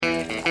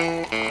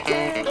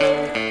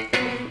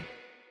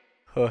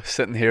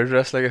Sitting here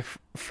dressed like a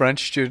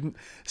French student.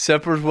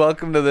 Sippers,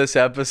 welcome to this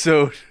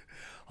episode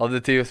of the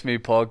Tea With Me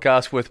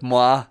podcast with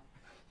moi,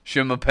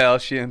 je m'appelle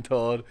Shane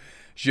Todd,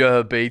 je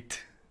habite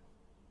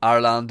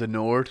Ireland du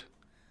Nord,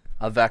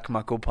 avec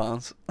ma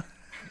copains.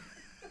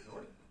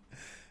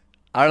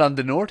 Ireland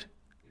du Nord?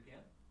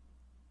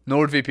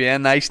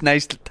 NordVPN,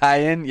 nice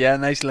tie-in, yeah,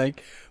 nice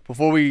link.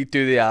 Before we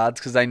do the ads,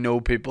 because I know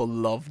people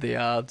love the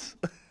ads,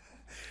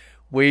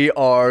 we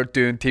are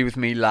doing Tea With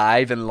Me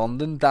live in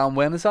London. Dan,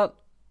 when is that?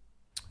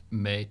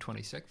 May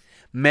 26th.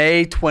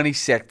 May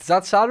 26th. Is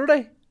that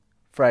Saturday?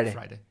 Friday.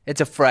 It's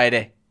a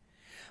Friday.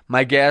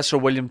 My guests are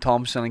William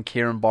Thompson and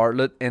Kieran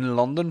Bartlett in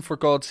London, for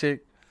God's sake.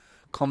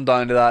 Come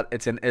down to that.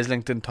 It's in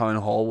Islington Town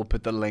Hall. We'll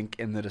put the link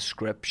in the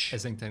description.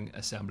 Islington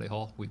Assembly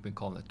Hall. We've been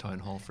calling it Town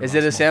Hall for Is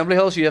it Assembly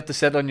Hall, so you have to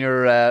sit on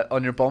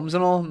your bums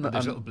and all?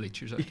 There's little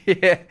bleachers out.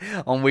 Yeah,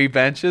 on wee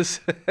benches.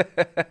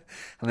 And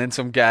then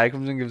some guy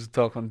comes and gives a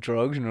talk on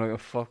drugs and you're like, oh,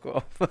 fuck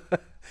off.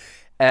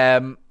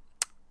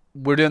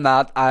 We're doing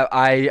that.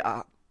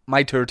 I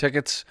my tour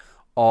tickets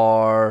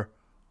are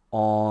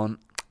on.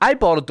 I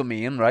bought a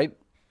domain, right?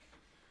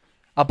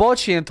 I bought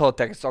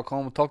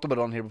ShaneToddTickets.com. We talked about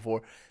it on here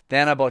before.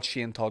 Then I bought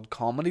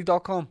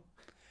ShaneToddComedy.com.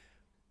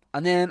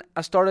 And then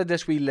I started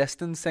this wee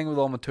listings thing with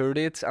all my tour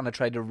dates, and I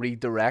tried to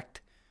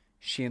redirect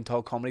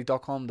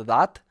ShaneToddComedy.com to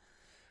that.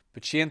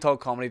 But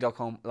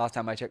ShaneToddComedy.com, last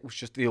time I checked, was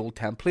just the old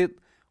template,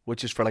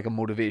 which is for like a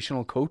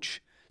motivational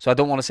coach. So I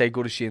don't want to say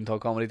go to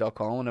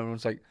ShaneToddComedy.com, and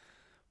everyone's like,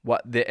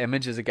 what? The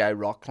image is a guy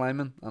rock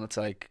climbing, and it's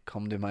like,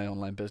 come to my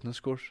online business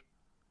course.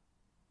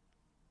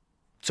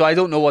 So I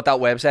don't know what that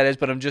website is,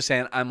 but I'm just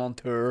saying I'm on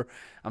tour.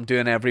 I'm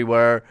doing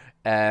everywhere.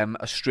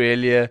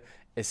 Australia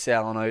is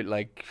selling out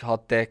like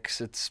hot dicks.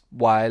 It's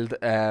wild.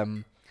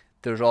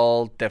 There's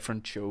all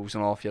different shows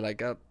and all if you like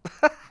that.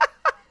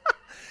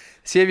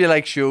 See if you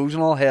like shows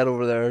and all, head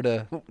over there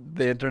to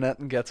the internet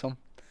and get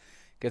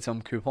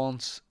some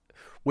coupons.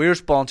 We're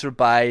sponsored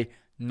by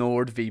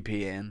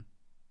NordVPN.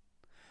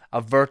 A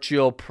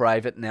virtual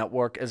private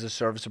network as a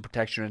service to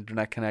protect your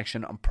internet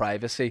connection and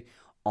privacy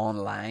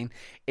online.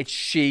 It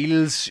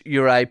shields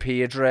your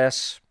IP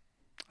address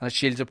and it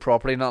shields it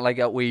properly, not like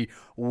that wee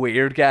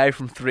weird guy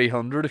from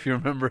 300, if you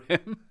remember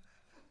him.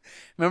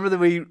 Remember the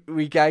wee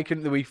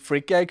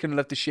freak guy couldn't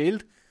lift the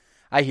shield?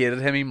 I hated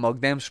him. He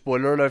mugged them.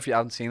 Spoiler alert if you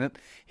haven't seen it.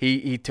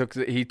 He took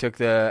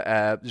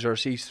the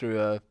Xerxes through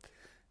a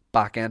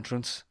back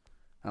entrance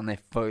and they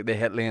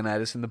hit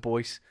Leonidas and the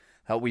boys.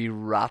 That wee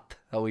rat,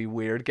 that wee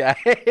weird guy.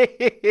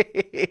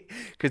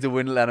 Because they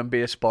wouldn't let him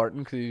be a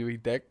Spartan because he's a wee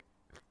dick.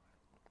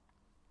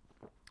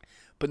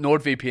 But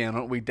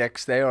NordVPN, wee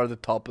dicks, they are the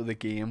top of the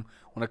game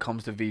when it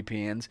comes to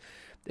VPNs.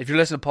 If you're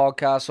listening to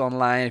podcasts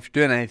online, if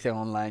you're doing anything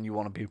online, you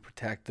want to be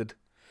protected.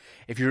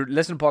 If you're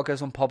listening to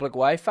podcasts on public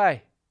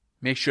Wi-Fi,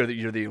 make sure that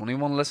you're the only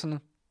one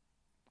listening.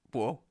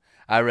 Whoa.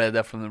 I read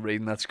that from the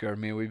reading. That scared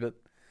me a wee bit.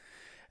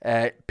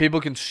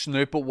 People can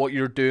snoop at what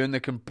you're doing. They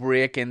can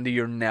break into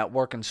your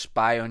network and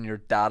spy on your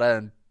data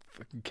and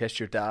fucking kiss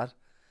your dad.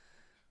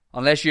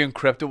 Unless you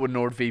encrypt it with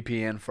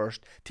NordVPN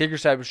first. Take your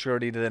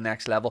cybersecurity to the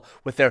next level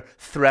with their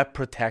threat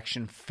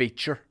protection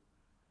feature.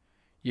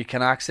 You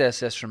can access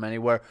this from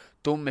anywhere.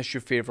 Don't miss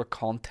your favourite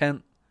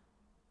content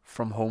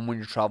from home when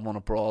you're travelling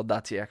abroad.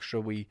 That's the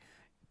extra wee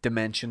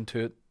dimension to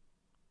it.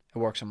 It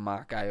works on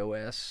Mac,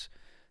 iOS,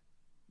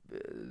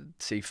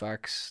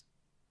 CFAX.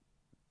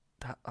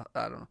 I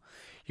don't know.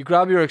 You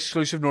grab your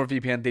exclusive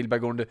NordVPN deal by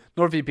going to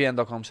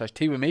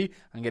nordvpn.com/teawithme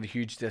and get a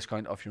huge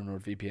discount off your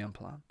NordVPN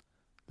plan.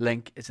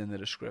 Link is in the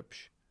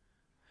description.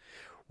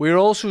 We're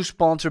also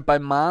sponsored by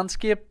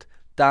Manscaped.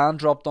 Dan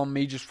dropped on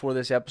me just for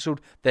this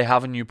episode. They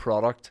have a new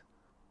product.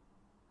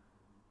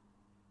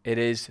 It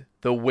is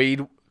the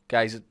weed...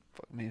 Guys,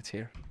 fuck me, it's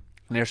here.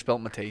 I near spilt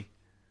my tea.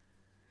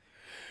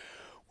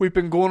 We've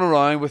been going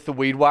around with the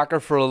Weed Whacker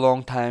for a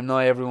long time now.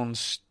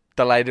 Everyone's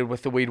delighted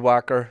with the Weed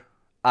Whacker.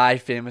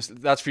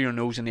 That's for your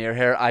nose and ear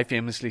hair. I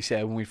famously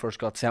said when we first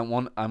got sent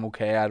one, I'm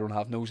okay, I don't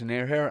have nose and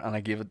ear hair, and I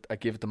gave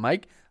it to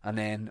Mike, and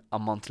then a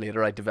month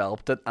later I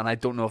developed it, and I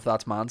don't know if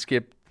that's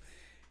Manscaped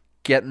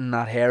getting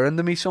that hair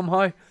into me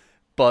somehow,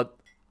 but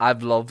I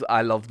love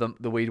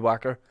the Weed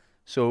Whacker.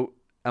 So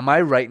am I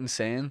right in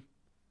saying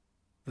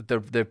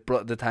that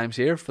the time's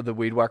here for the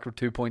Weed Whacker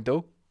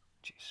 2.0?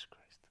 Jesus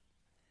Christ.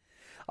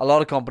 A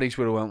lot of companies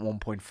would have went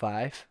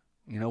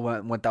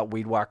 1.5, went that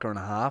Weed Whacker and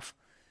a half.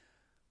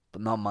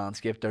 But not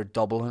Manscaped, they're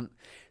doubling.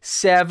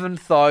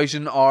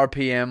 7,000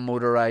 RPM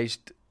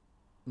motorized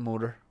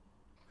motor.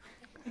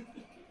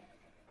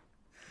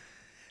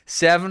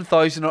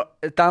 7,000.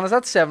 Dan, is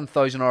that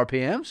 7,000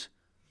 RPMs?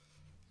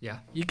 Yeah.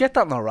 You get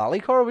that in a rally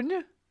car, wouldn't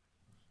you?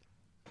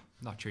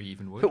 Not sure you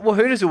even would. Well,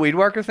 who does the Weed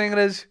Whacker thing it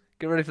is?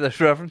 Get ready for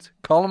this reference.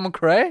 Colin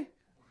McRae?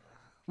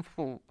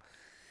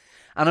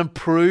 An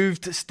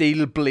improved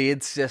steel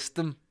blade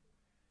system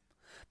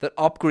that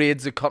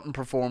upgrades the cutting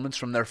performance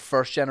from their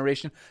first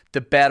generation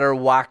to better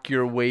whack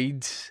your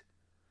weeds.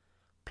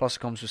 Plus it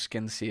comes with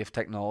skin-safe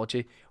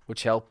technology,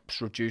 which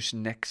helps reduce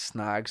nicks,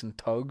 snags and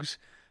tugs,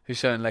 who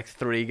sound like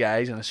three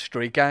guys in a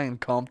street gang in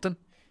Compton.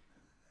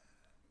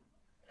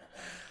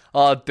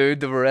 Oh,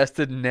 dude, they've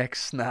arrested Nick,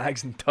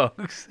 Snags, and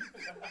Tugs.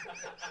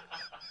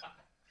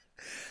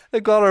 They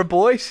got our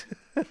boys.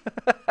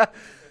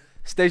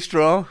 Stay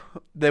strong.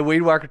 The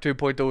Weed Whacker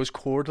 2.0 is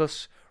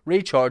cordless,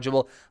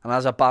 rechargeable, and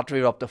has a battery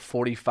of up to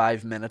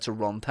 45 minutes of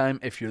runtime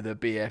if you're the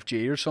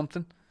BFG or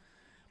something.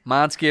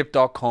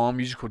 Manscaped.com,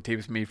 use code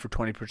TWITHME for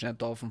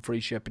 20% off and free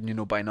shipping. You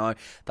know by now,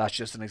 that's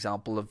just an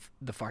example of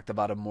the fact of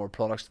adding more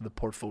products to the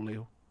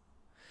portfolio.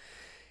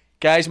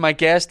 Guys, my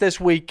guest this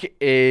week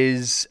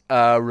is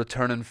a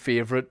returning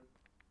favourite.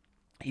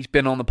 He's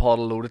been on the pod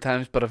a load of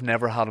times, but I've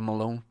never had him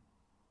alone.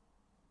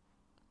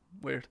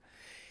 Weird.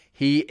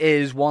 He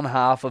is one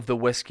half of the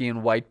Whiskey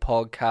and White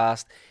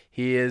podcast.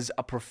 He is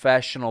a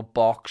professional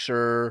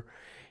boxer.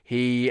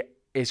 He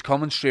is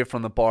coming straight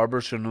from the barber,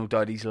 so no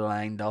doubt he's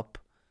lined up.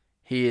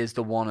 He is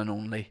the one and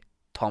only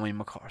Tommy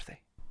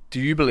McCarthy. Do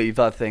you believe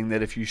that thing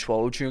that if you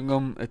swallow chewing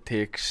gum, it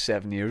takes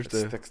 7 years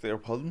to... Sticks to your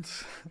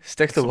puddings.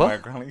 Sticks to what? My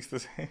granny used to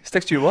say.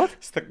 Sticks to your what?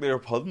 Stick to your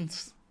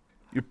puddings.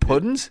 Your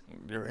puddings?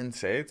 Your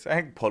insides. I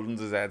think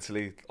puddings is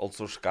actually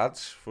also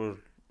Scotch for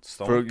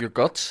stomach. For your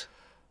guts?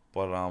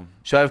 But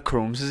So I have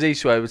Crohn's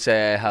disease, so I would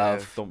say I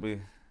have... don't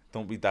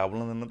be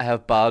dabbling in it. I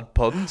have bad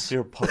puddings.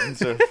 Your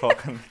puddings are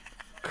fucking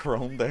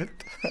chromed out.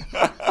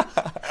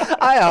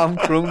 I am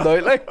chromed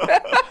out, like...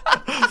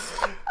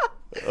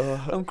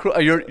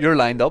 You're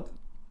lined up.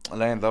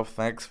 Lined up.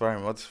 Thanks very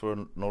much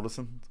for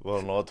noticing.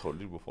 Well, no, I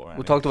told you before. Anyway.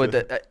 We talked about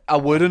that. I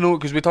would have known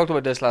because we talked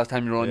about this last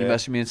time you were on. Yeah. You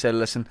messaged me and said,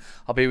 "Listen,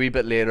 I'll be a wee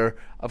bit later.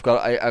 I'm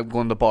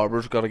going to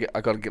barbers. I got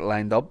to get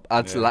lined up."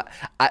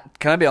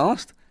 Can I be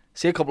honest?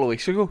 See, a couple of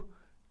weeks ago,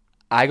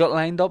 I got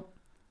lined up.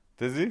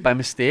 Did you? By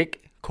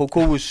mistake.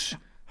 Coco was.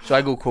 So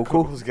I go Coco.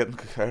 Coco was getting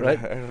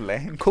out of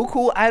line.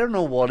 Coco, I don't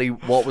know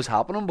what was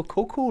happening, but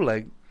Coco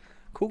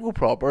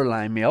proper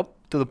lined me up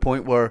to the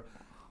point where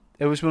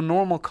it was a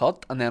normal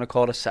cut, and then I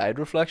caught a side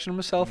reflection of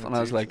myself, and I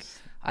was like,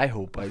 I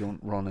hope I don't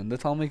run into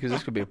Tommy because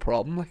this could be a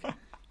problem. Like,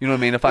 you know what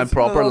I mean? If I'm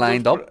proper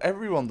lined up,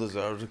 everyone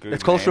deserves a good.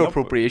 It's cultural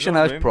appropriation.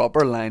 I was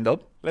proper lined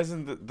up.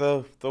 Listen,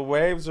 the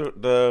waves are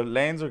the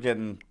lanes are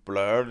getting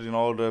blurred. You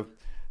know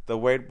the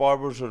weight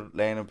barbers are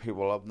lining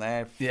people up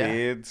now.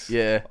 Fades,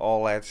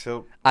 all that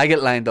shit. I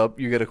get lined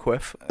up. You get a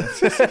quiff.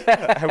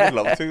 I would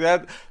love to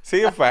that.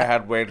 See, if I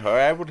had weight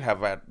hair, I would have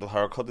the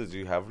haircut that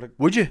you have. Like,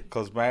 would you?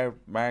 Because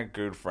my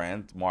good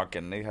friend Mark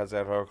Kennedy has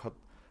that haircut.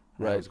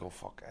 Right. I was go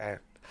fuck it.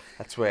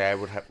 That's why I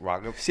would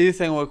rock it. See, the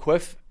thing with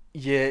quiff,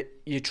 you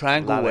try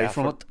and go away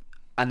from it,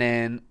 and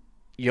then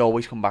you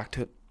always come back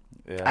to it.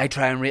 Yeah. I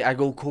try and I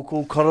go,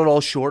 Coco, cut it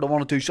all short. I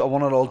want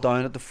it all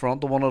down at the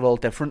front. I want it all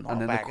different. Not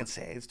and then back and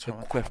sides, the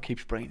quiff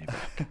keeps bringing you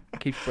back.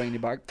 Keeps bringing you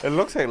back. It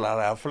looks like a lot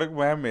of outfit. Like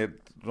when I made,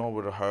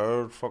 with the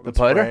hair, fucking the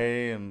powder?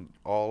 Spray and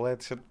all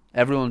that shit.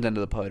 Everyone's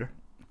into the powder.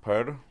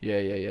 Powder?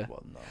 Yeah.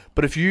 Well, no.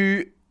 But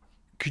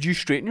could you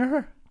straighten your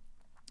hair?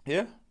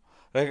 Yeah.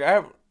 Like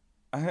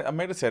I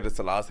might have said this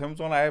the last time.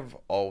 I've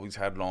always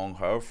had long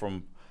hair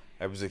from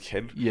I was a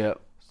kid. Yeah.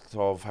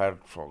 So I've had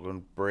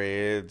fucking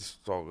braids,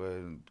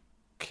 fucking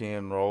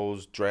cane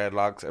rolls,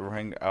 dreadlocks,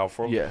 everything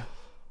afro. Yeah.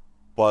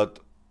 But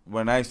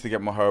when I used to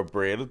get my hair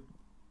braided,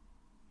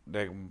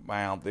 like when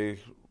my aunties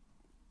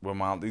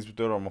would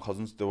do it, or my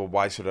cousins, they would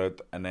wash it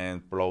out and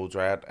then blow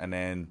dry it and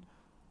then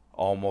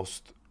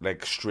almost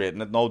like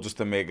straighten it. No, just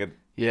to make it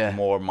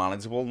more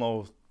manageable.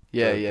 No.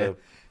 Yeah.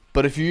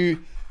 But if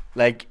you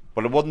like.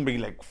 But it wouldn't be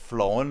like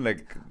flowing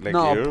like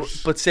no,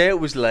 yours. But say it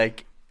was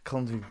like.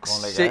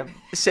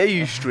 Say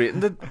you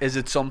straightened it. Is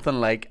it something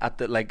like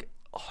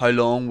how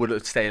long would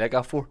it stay like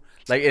that for?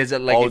 Like, is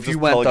it like if you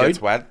went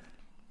out? Wet.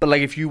 But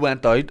like if you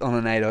went out on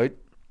a night out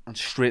and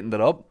straightened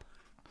it up,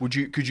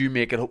 could you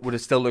make it? Would it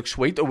still look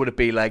sweet, or would it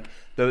be like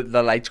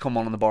the lights come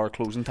on in the bar at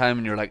closing time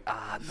and you're like,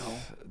 no?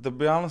 To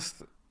be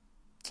honest,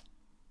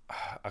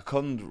 I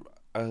couldn't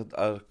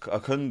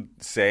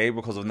say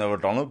because I've never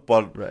done it,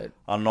 but right.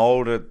 I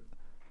know that.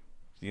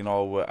 You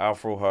know, with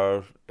afro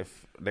hair,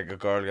 if like a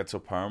girl gets a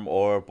perm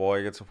or a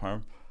boy gets a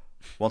perm,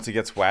 once it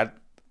gets wet,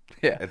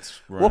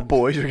 it's ruined. What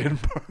boys are getting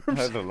perms?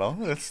 I don't know.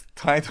 It's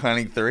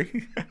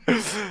 2023,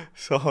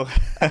 so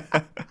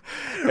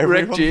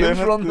Rick James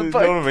run the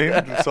bike. You know what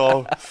I mean?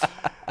 So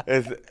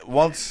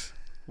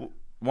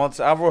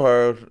once afro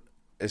hair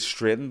is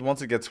straightened,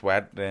 once it gets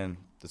wet, then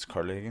it's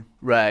curly again.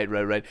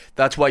 Right.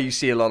 That's why you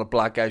see a lot of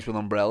black guys with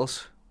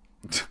umbrellas.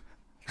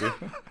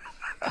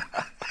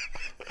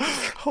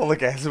 All the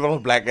guys, all the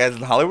black guys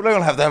in Hollywood are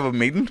going to have a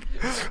meeting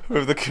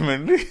with the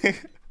community.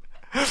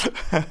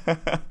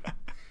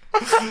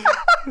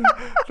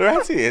 There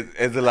actually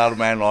is a lot of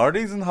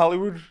minorities in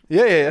Hollywood.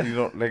 Yeah. You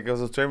know, like as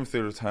I was driving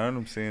through the town,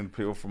 I'm seeing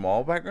people from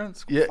all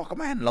backgrounds. Yeah. Fuck,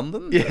 am I in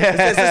London?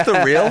 Yeah. Is this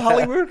the real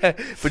Hollywood?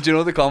 But you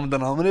know the common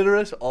denominator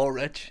is all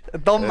rich.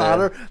 It doesn't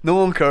matter. No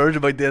one cares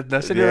about the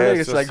ethnicity. Yeah,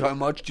 it's like how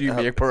much do you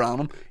make per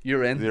annum?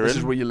 You're in. This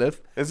is where you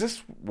live. Is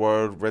this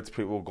where rich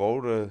people go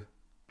to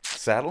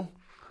settle?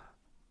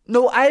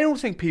 No, I don't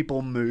think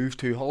people move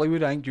to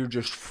Hollywood. I think you're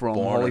just from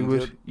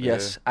Hollywood.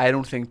 Yes, I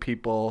don't think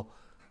people.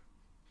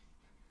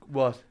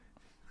 What?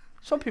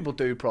 Some people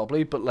do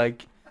probably, but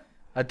like,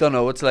 I don't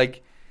know. It's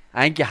like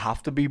I think you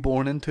have to be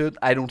born into it.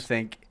 I don't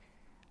think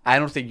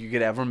you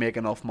could ever make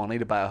enough money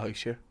to buy a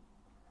house here.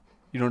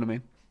 You know what I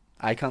mean?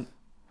 I can't.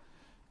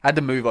 I had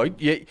to move out.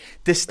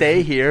 To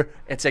stay here,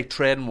 it's like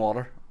treading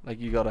water. Like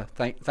you gotta.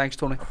 Thanks,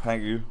 Tony.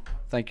 Thank you.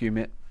 Thank you,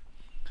 mate.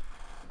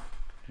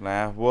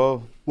 Nah,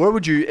 well, Where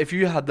would you, if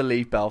you had to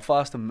leave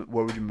Belfast, and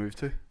where would you move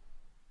to?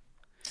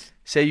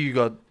 Say you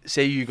got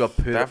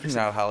put. definitely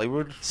not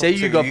Hollywood. Say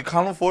you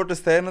can't afford to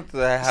stay in it.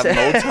 I have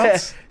no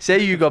chance. Say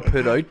you got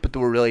put out, but they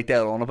were really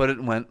dead on about it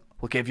and went,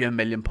 "We'll give you £1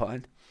 million."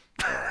 £1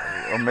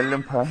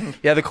 million.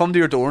 Yeah, they come to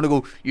your door and they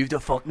go, "You have to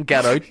fucking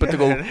get out," but they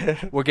go,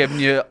 "We're giving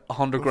you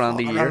 100 grand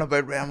a I'm year." on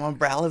about ram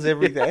umbrellas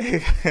every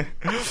day.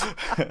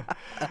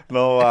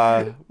 No,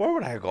 where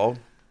would I go?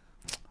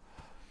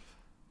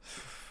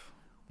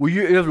 Well,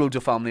 you have loads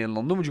of family in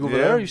London. Would you go over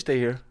Yeah. there or you stay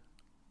here?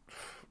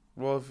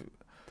 Well,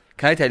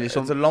 Can I tell you is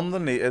something?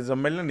 London? Is $1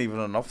 million even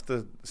enough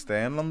to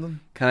stay in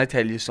London? Can I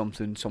tell you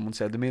something someone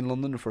said to me in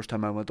London the first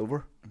time I went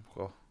over?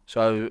 Go.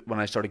 So when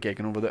I started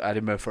gigging over there, I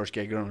did my first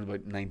gig when I was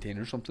about 19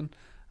 or something,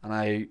 and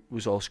I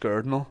was all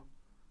scared and all,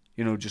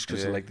 you know, just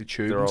because of like the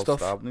tube They're and all stuff.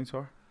 stabbing each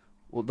other.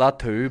 Well, that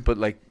too, but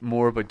like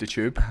more about the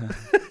tube.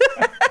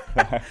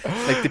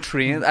 Like the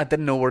train, I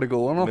didn't know where to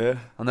go and all. Yeah.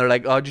 And they're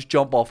like, "Oh, just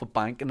jump off a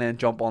bank and then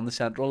jump on the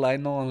central line."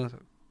 And all. And I was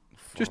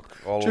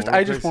like,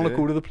 I just want to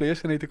go to the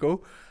place I need to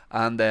go.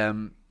 And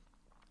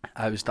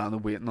I was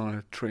standing waiting on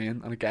a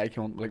train, and a guy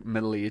came up, like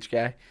middle-aged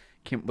guy,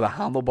 came with a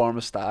handlebar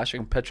moustache. I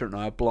can picture it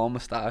now, a blonde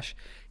moustache,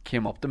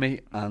 came up to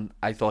me, and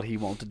I thought he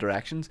wanted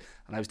directions.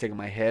 And I was taking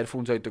my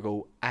headphones out to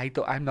go,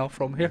 I'm not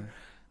from here.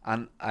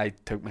 And I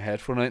took my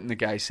headphone out, and the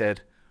guy said,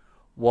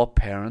 "What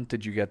parent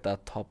did you get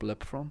that top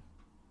lip from?"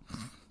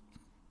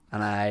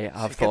 And I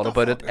have thought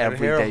about it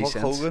every day since.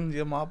 Hogan,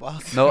 you my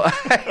boss. No,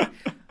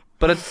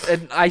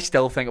 but I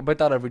still think about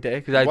that every day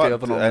because I do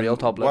have an unreal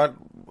top lip.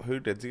 Who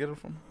did you get it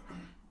from?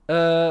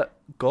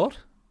 God.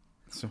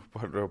 So,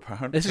 what are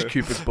parents? This is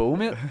Cupid's bow,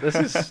 mate.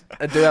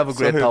 I do have a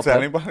great top lip.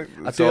 Anybody?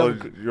 So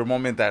your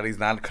mum and daddy's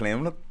not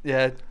claiming it?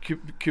 Yeah,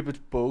 Cupid's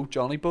bow,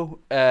 Johnny Bow.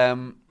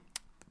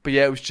 But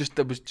yeah, it was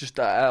just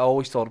I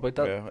always thought about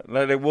that. Yeah,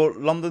 like well,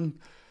 London,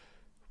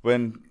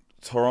 when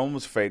Tyrone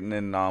was fighting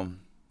in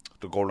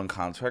the Golden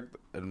Contract,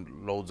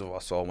 and loads of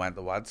us all went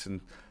to watch,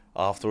 and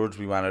afterwards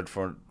we went out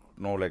for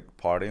like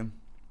partying,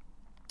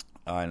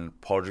 and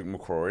Padraig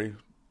McCrory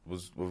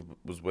was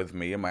with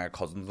me and my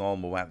cousins and all,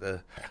 and we went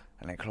to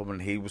a nightclub,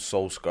 and he was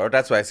so scared.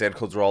 That's why I said,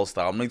 because they're all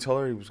stabbing each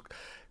other. He was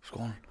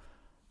going,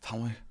 "Tell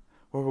me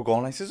where we're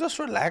going." I said, "Just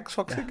relax,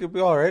 fuck's sake, you'll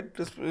be alright.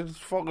 It's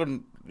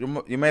fucking,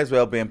 you may as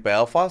well be in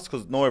Belfast,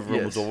 because no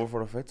everyone was over for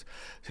the fights."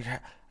 He's like,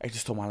 "I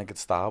just don't want to get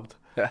stabbed."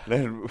 Yeah.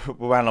 Then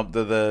we went up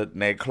to the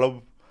nightclub,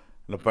 and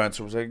the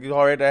bouncer was like, "You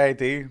alright,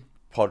 ID?"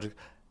 Padraig,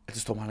 "I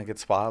just don't want to get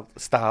stabbed.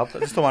 I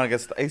just don't want to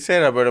get He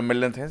said it about 1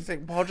 million times. He's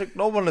like, "Padraig,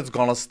 no one is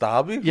going to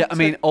stab you." Yeah, I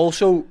mean,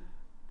 also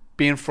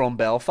being from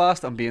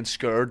Belfast and being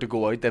scared to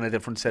go out in a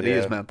different city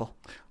is mental.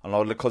 I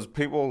know, because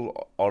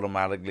people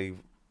automatically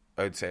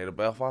outside of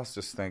Belfast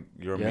just think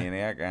you're a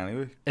maniac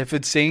anyway. If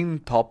I'd seen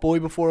Top Boy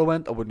before I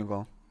went, I wouldn't have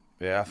gone.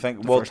 Yeah, I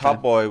think, first Top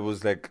time. Boy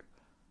was like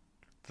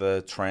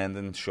the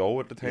trending show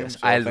at the time. Yes, so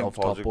I think love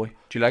Top Padraig- Boy.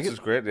 Do you like This it? is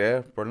great, yeah,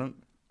 brilliant.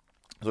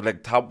 So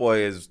like Top Boy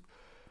is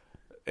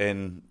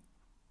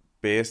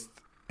based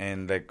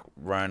in like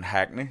round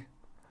Hackney,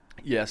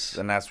 Yes.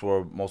 and that's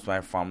where most of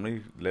my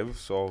family live.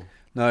 So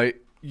Now, do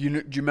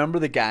you remember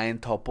the guy in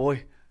Top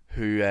Boy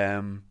who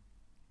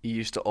he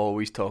used to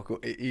always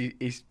talk?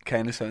 He's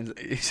kind of sounds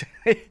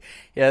like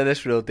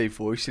this real deep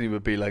voice, and he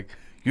would be like,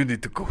 "You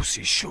need to go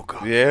see Sugar."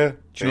 yeah,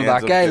 Do you know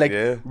that guy?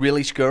 Like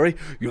really scary.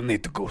 You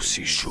need to go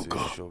see Sugar.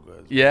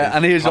 Yeah,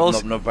 and he was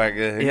also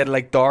he had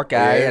like dark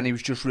eye, and he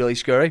was just really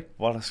scary.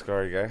 What a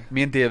scary guy.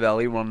 Me and Dave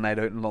Ellie were on a night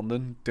out in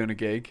London doing a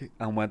gig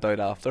and went out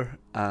after,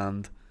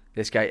 and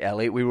this guy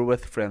Elliot we were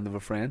with, friend of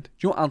a friend.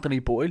 Do you know Anthony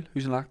Boyle,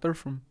 who's an actor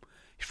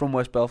he's from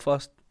West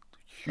Belfast?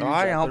 Huge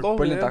actor, Aldo,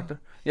 brilliant yeah. actor.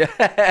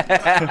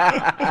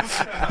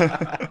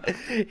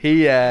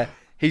 Yeah.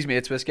 He's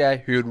mates with this guy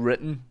who had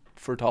written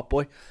for Top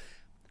Boy,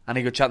 and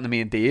he got chatting to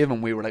me and Dave,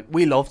 and we were like,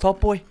 "We love Top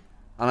Boy,"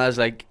 and I was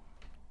like,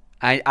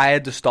 I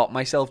had to stop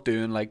myself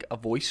doing like a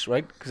voice,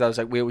 right? Because I was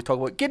like, we always talk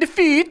about get the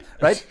feed,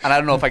 right? And I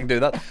don't know if I can do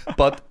that,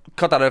 but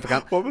cut that out if I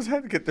can. What was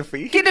that? Get the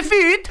feet? Get the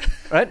feed,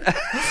 right?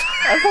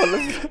 I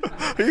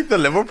thought, are you the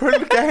Liverpool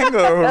gang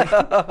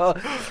or?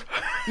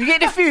 You get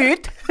the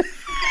food.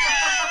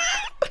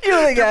 You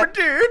know the guy.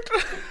 Dude.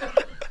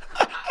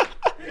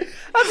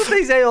 That's what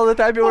they say all the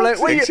time. People are like,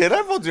 Wait, "Where shit,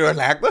 I thought you were an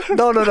actor.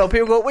 No.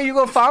 People go, "Where you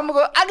go, fam?" I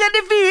go, "I get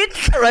the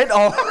feed." Right?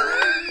 Oh.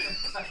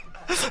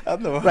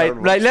 I've never Right. heard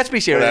one. Right. Let's be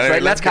serious. But anyway,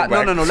 Right. Let's get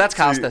cast. No. back. Let's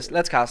cast See- this.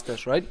 Let's cast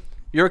this. Right.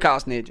 You're a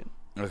casting agent.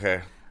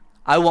 Okay.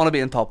 I want to be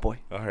in Top Boy.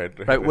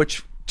 Alright. Right.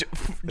 Which,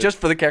 just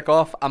for the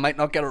kickoff, I might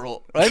not get a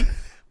role. Right.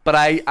 But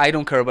I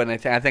don't care about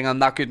anything. I think I'm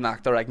that good an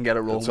actor. I can get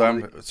a role.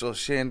 So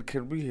Shane,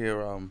 can we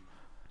hear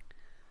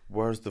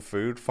where's the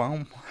food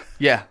from?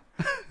 Yeah.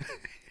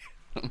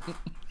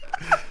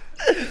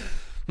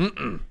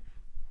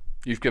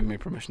 You've given me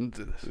permission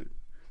to do this.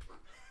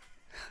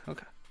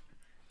 Okay.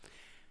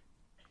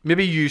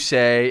 Maybe you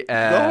say.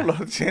 No,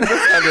 change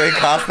it. They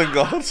casting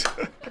gods.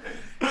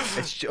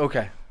 It's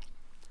okay.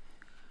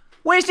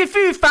 Where's the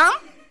food, fam?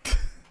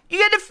 You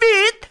got the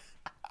food?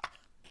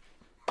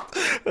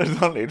 There's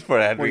no need for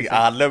every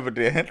ad-lib at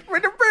the end. Where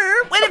the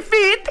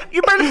food?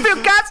 You burn the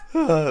food,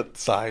 guys?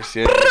 Sorry,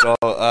 shit.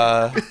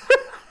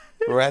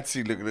 We're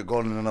actually looking at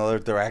going in another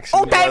direction.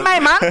 Okay, my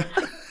man.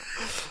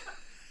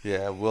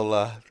 Yeah,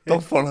 we'll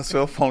don't phone us,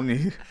 we'll phone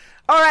you.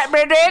 Alright,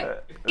 brethren.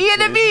 You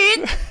got the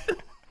food?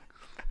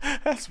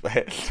 That's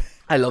bad.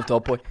 I love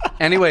Top Boy.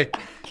 Anyway,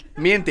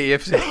 me and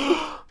Dave say.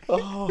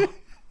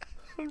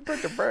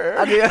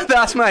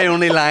 That's my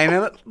only line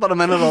in it, but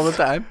I'm in it all the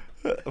time.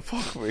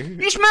 Fuck me.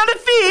 You smell the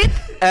feet.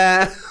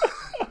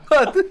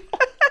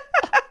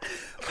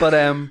 But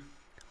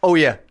oh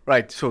yeah,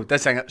 right. So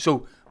this thing.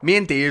 So me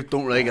and Dave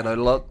don't really get out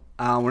a lot.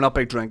 We're not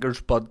big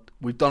drinkers, but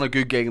we've done a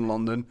good gig in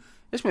London.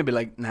 This maybe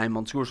like 9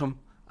 months ago or something,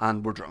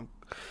 and we're drunk.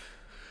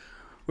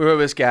 We were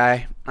with this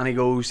guy, and he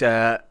goes,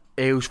 it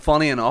was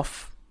funny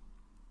enough.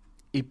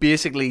 He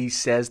basically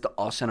says to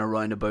us in a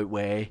roundabout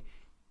way,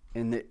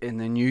 in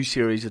the new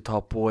series of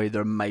Top Boy,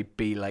 there might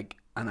be like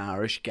an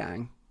Irish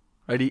gang.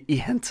 Right? He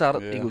hints at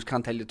it. Yeah. He goes,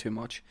 can't tell you too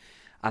much.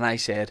 And I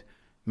said,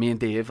 me and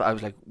Dave, I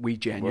was like, we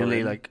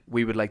genuinely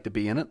we would like to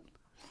be in it.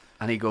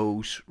 And he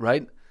goes,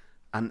 right.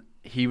 And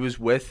he was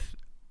with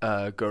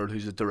a girl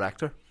who's a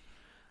director.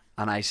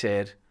 And I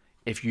said,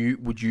 if you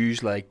would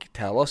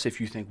tell us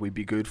if you think we'd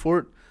be good for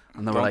it.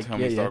 And they were like,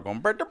 yeah.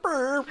 Going,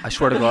 I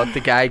swear to God, the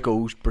guy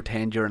goes,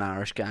 pretend you're an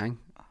Irish gang.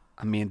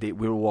 And me and Dave,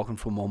 we were walking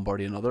from one bar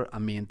to another,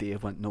 and me and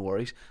Dave went, no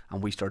worries.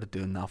 And we started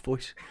doing that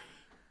voice.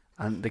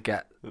 And the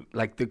guy,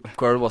 like, the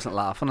girl wasn't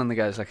laughing, and the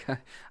guy's like,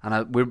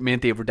 me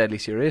and Dave were deadly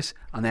serious.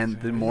 And then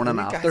the morning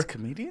after, guys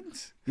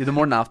comedians? Yeah, the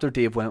morning after,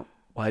 Dave went,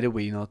 why did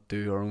we not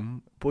do our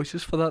own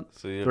voices for that?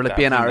 So we're like,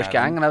 be an Irish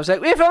gang. And I was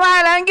like, we're from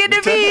Ireland, get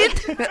the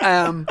beat.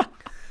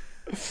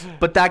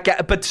 But that guy,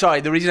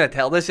 sorry, the reason I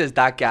tell this is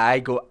that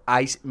guy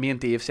me and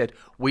Dave said,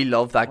 we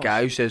love that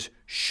guy who says,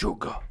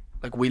 sugar.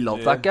 Like, we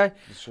love that guy.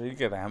 So you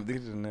get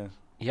emptied in there.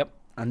 Yep.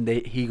 And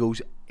he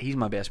goes, he's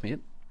my best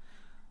mate.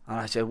 And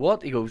I said,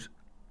 what? He goes,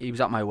 he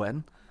was at my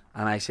wedding.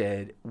 And I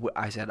said,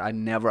 I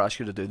never asked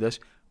you to do this,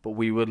 but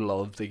we would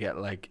love to get,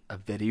 like, a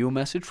video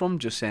message from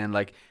just saying,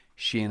 like,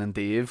 Shane and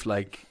Dave,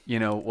 like, you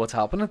know, what's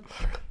happening?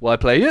 Will I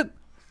play it?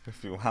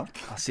 If you want.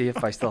 I'll see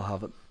if I still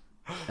have it.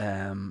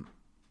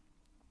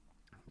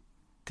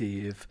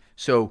 Dave.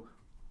 So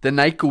the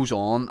night goes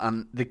on,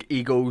 and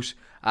he goes,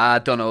 I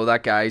don't know,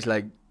 that guy's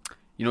like,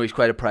 you know, he's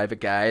quite a private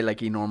guy. Like,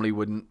 he normally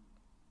wouldn't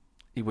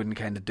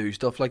kind of do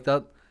stuff like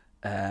that.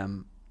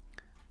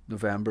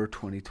 November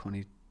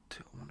 2022. I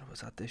wonder,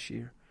 was that this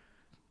year?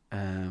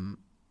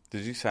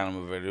 Did you send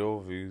him a video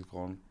of you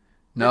going?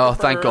 No,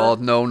 thank God.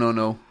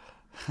 No.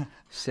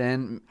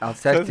 I'll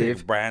text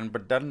Dave. Brand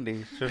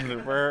Badundy.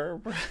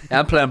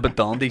 I'm playing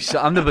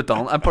Badundy. I'm the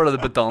Badundy. I'm part of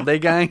the Badundy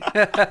gang.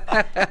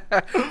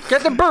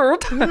 Get the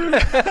bird.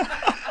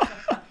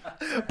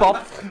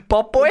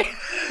 Pop boy.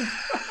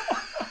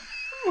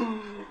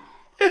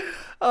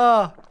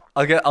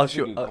 I'll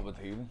show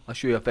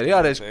you a video.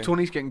 It is.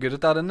 Tony's getting good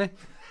at that, isn't he?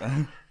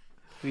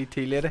 Wee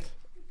tea lady.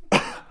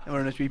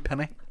 Wearing a wee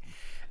penny.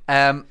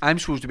 I'm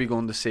supposed to be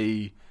going to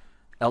see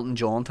Elton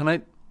John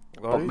tonight,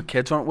 but my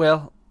kids aren't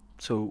well,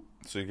 so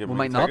you give we me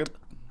might a not. ticket?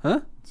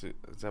 Huh? Is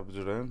that what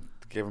you're doing?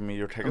 Giving me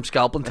your ticket? I'm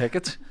scalping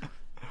tickets.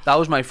 That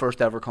was my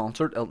first ever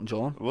concert, Elton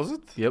John. Was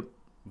it? Yep.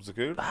 Was it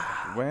good?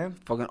 When?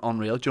 Fucking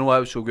unreal. Do you know why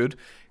it was so good?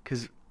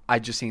 Because I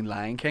just seen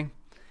Lion King,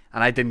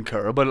 and I didn't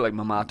care about it. Like,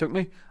 my ma took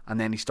me, and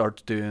then he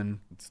started doing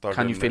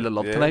Can You Feel the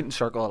Love Tonight and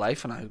Circle of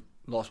Life, and I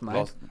lost my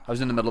mind. I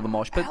was in the middle of the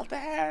mosh pit.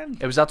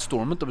 It was at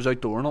Stormont. It was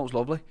outdoor, and it was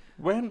lovely.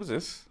 When was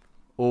this?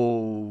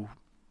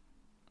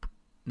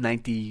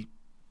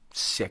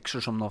 96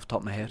 or something off the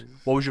top of my head.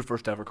 What was your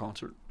first ever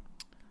concert?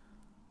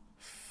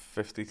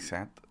 50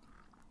 Cent.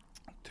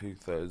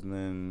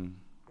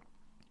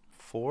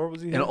 2004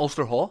 was he in here?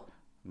 Ulster Hall?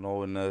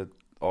 No, in the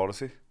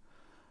Odyssey.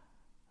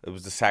 It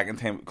was the second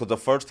time, because the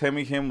first time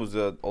he came was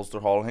at Ulster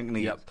Hall, I think, and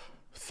he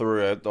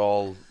threw out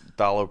all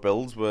dollar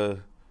bills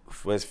with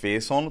his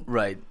face on it.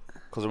 Right.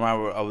 Because I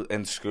remember I was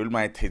in school,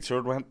 my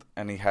teacher went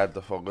and he had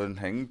the fucking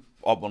thing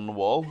up on the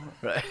wall.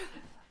 Right.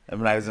 And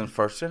when I was in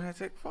first year, I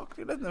was like, fuck,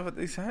 you didn't know what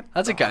they said.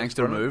 That's a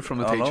gangster move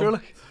from a teacher.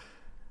 Like.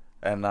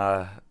 And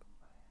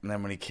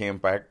then when he came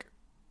back,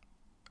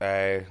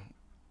 we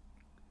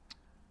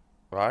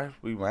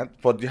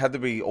went. But you had to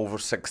be over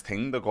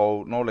 16 to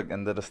go,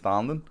 into the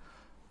standing.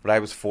 But I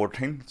was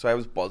 14, so I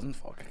was buzzing.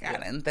 Fuck, I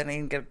got in, didn't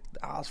even get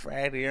asked for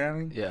ID or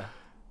anything. Yeah.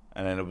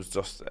 And then it was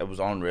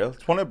unreal.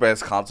 It's one of the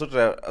best concerts.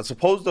 I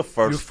suppose the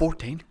first... You're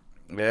 14?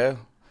 Yeah.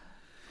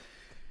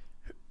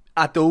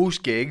 At those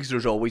gigs,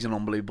 there's always an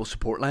unbelievable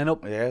support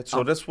lineup. Yeah,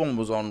 so this one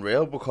was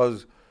unreal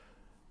because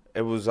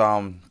it was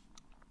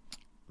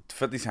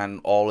 50 Cent,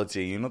 all at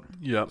G Unit.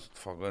 Yeah.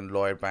 Fucking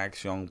Lloyd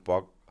Banks, Young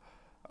Buck.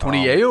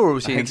 Tony Yayo, or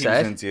was he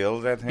inside? He was in jail,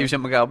 I think. He was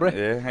in McGalbury?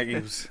 Yeah, I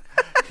think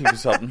he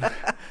was up in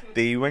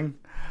D-Wing.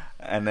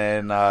 And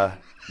then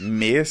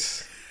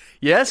Mace.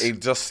 Yes. He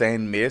just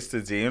signed Mace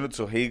to G Unit,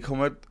 so he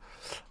come out.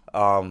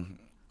 Mob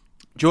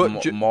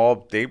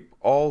Deep,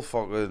 all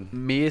fucking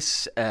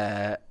Mace.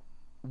 I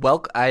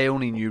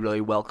only knew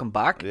really Welcome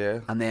Back. yeah.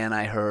 And then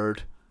I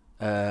heard.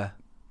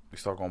 We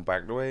start going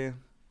back the way.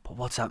 But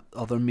what's that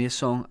other Mace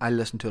song? I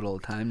listen to it all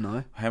the time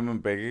now. Him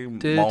and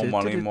Biggie, more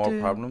money, more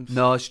problems.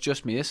 No, it's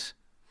just Mace.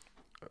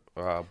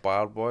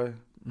 Bad boy.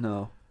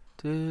 No.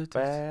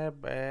 Bad,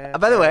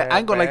 By the way,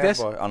 I'm going like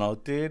this. Boy. I know.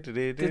 None of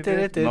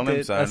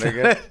them sound like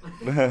it.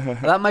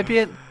 That might be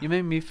it. You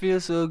make me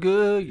feel so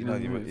good. You know,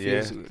 you make me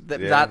feel so good.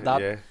 That.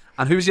 Yeah.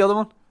 And who's the other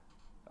one?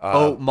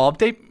 Mobb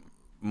Deep.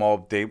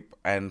 Mobb Deep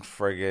and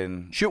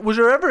friggin'. Was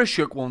there ever a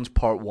Shook Ones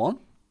Part 1?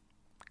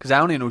 Because I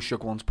only know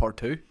Shook Ones Part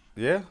 2.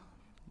 Yeah.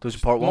 There's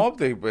Part 1. Mobb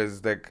Deep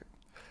is like,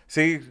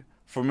 see,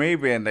 for me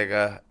being like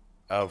a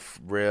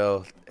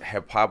real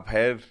hip hop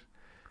head,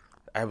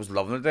 I was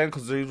loving it then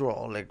because these were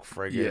all like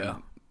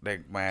friggin'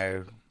 like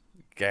my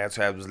guys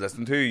I was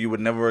listening to. You would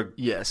never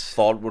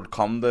thought would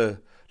come to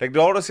like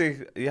the Odyssey.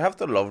 You have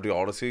to love the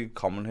Odyssey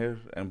coming here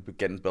and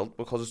getting built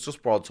because it's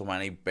just brought so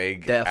many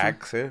big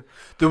acts here.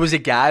 There was a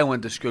guy I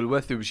went to school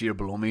with who was here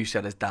below me who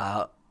said his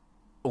dad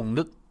owned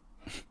it.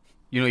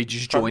 You know, he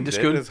just joined the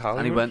school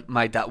and he went,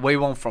 my dad, we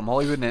went from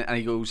Hollywood, and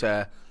he goes,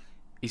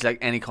 he's like,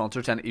 any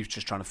concerts, and he was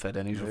just trying to fit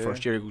in. He was the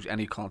first year. He goes,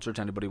 any concerts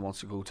anybody wants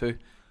to go to,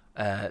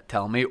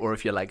 tell me, or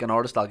if you like an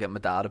artist, I'll get my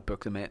dad to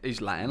book them in.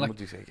 He's lying. Like, what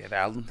do you say? Get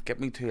Alden,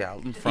 get me to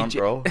Alden front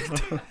row.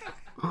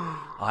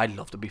 I'd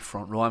love to be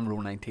front row. I'm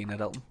row 19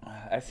 at Elton.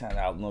 I sent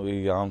Alden to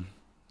be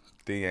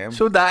DM.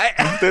 So that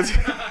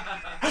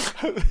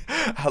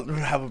Alden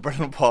would have a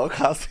brilliant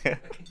podcast here.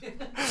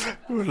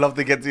 We would love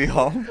to get you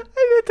home.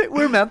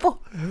 We're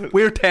mental.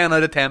 We're 10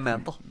 out of 10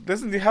 mental.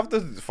 Listen, you have to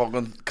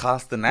fucking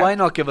cast the net. Why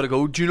not give it a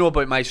go? Do you know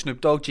about my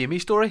Snoop Dogg Jamie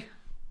story?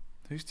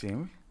 Who's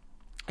Jamie?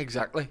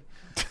 Exactly.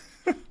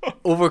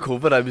 Over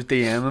COVID, I was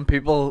DMing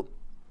people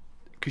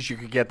because you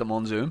could get them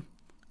on Zoom,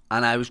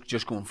 and I was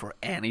just going for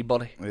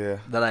anybody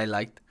that I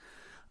liked,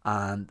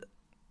 and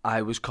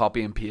I was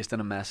copy and pasting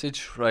a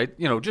message, right?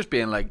 You know, just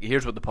being like,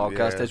 here's what the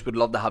podcast is, we'd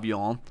love to have you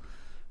on.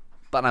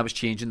 But I was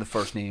changing the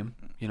first name,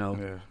 you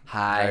know,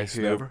 hi,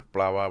 whoever. Snoop,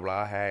 blah, blah,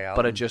 blah, hey, Alden.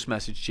 But I just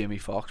messaged Jamie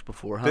Foxx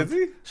beforehand. Did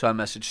he? So I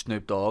messaged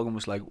Snoop Dogg and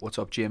was like, what's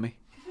up, Jamie?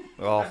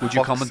 Oh, would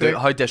you come and do it?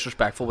 How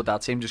disrespectful would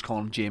that seem, just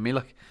calling him Jamie?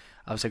 Like,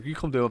 I was like, you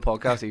come do a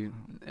podcast? He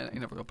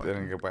never got back.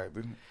 Didn't get back,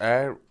 did he?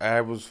 I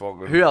was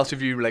fucking... Who else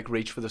have you, like,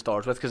 reached for the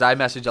stars with? Because I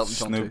messaged Elton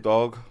John too. Snoop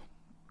Dogg,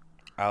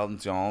 Elton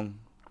John.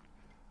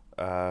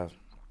 I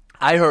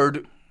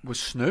heard with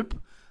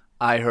Snoop,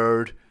 I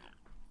heard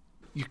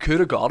you could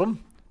have got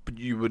him, but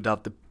you would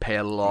have to pay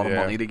a lot of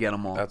money to get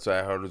him on. That's what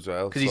I heard as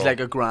well. Because he's like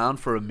 $1,000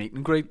 for a meet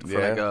and greet,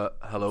 for like a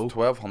hello.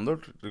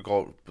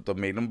 $1,200 to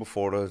meet him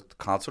before the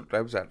concert.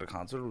 I was at the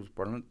concert, it was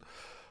brilliant.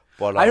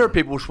 But I heard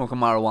people were smoking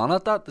marijuana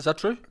at that. Is that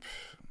true?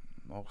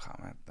 No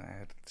comment.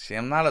 See,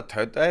 I'm not a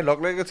toot. I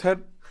look like a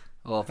toot.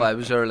 Well, if I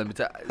was there, let me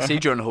tell you. See,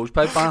 during the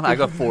hosepipe ban, I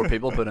got 4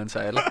 people put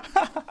inside. Like.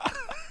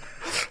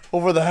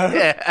 Over there?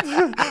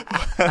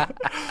 Yeah.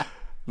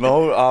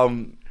 No,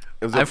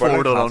 it was I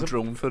forwarded on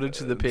drone footage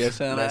to the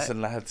PSN. Listen,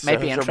 lads,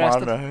 might be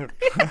interested.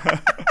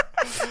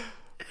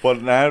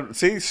 But now,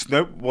 see,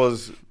 Snoop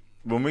was,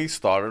 when we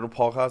started the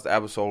podcast,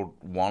 episode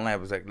 1, I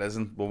was like,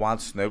 listen, we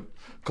want Snoop.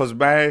 Because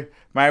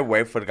my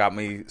wife had got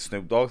me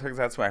Snoop Dogg things.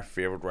 That's my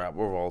favourite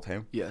rapper of all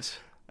time. Yes.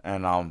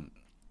 And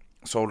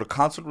so the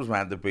concert was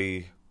meant to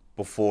be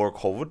before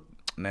COVID,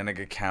 and then it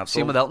got cancelled.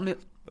 Same with Elton, mate.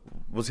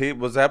 Was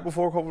that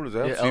before COVID as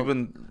well? Yeah, so you've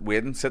been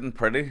waiting, sitting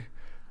pretty,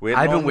 waiting.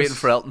 I've been waiting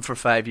for Elton for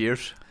 5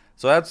 years.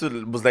 So that's what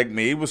it was like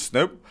me with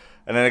Snoop,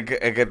 and then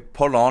it get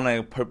put on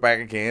and put back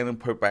again and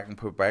put back and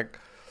put back.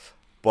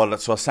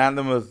 But so I sent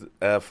him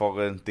a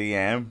fucking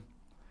DM,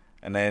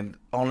 and then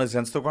on his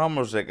Instagram there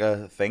was like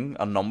a thing,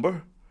 a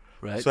number.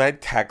 Right. So I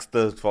text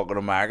the fucking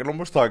American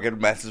number, start getting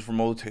messages from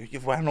O2.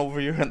 You've went over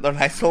your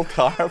international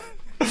tariff.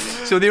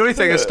 So the only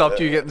thing that stopped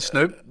you getting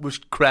Snoop was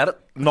credit?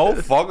 No,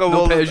 fuck.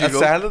 No I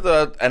sent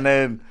it, and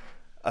then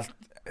I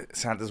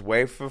sent his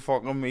wife a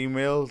fucking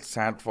email,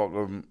 sent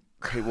fucking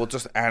people,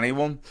 just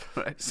anyone.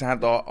 Right.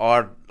 Sent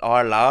our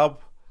lab.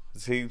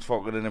 He's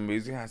fucking in the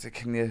music. I said,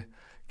 can you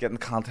get in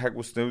contact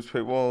with Snoop's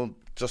people?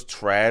 Just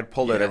tried,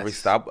 pulled out every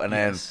step, and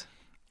then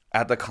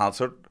at the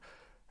concert,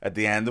 at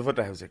the end of it,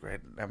 I was like, right,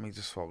 let me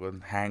just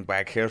fucking hang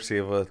back here, see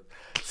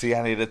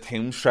any of the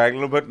team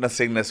straggling a bit, and I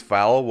seen this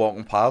fella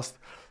walking past,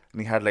 and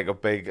he had like a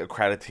big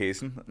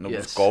accreditation, and it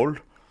was gold.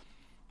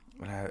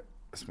 And I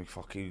was like,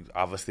 fuck, he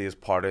obviously is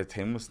part of the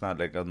team. It's not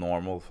like a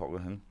normal fucking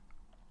thing.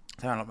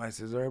 Then I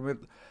says,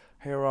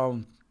 here, are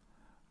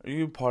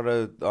you part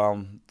of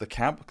the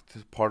camp,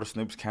 part of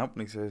Snoop's camp?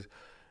 And he says,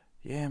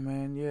 yeah,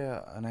 man,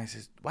 yeah. And I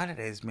says, what it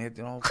is, mate,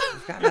 you know,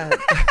 we've got to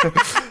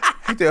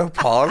do a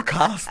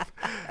podcast.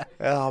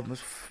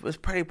 It's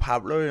pretty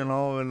popular, you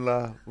know,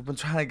 and we've been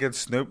trying to get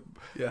Snoop.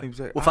 Yeah. He was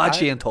like, we've had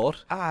Shane Todd.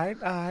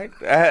 Alright.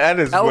 That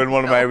is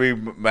one of my wee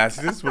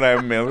messages when I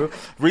mailed it.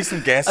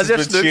 Recent guests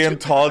has been Shane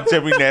Todd,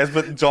 Jimmy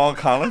Nesbitt, and John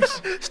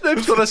Collins.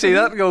 Snoop's going to see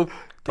that and go,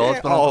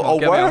 Todd's been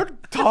on. Word?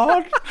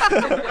 Todd?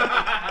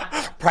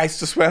 Price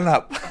just went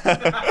up.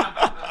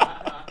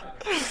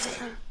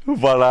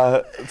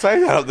 But so I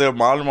got up there,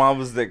 my mom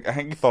was like, I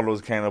think he thought it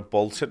was kind of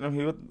bullshitting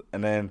him,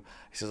 and then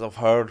he says, I've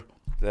heard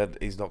that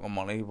he's not got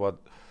money, but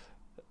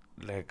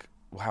like,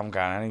 we haven't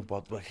got any,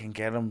 but we can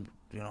get him,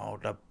 you know,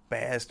 the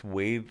best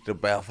weed the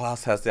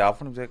Belfast has to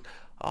offer. And he's like,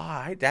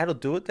 alright, that'll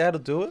do it.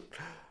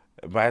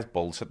 But that's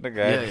bullshit, the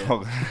guy.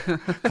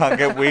 Can't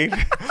get weed.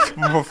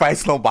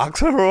 Professional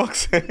boxer, for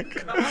fuck's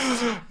sake.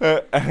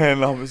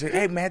 And I was like,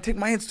 hey man, take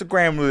my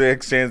Instagram with the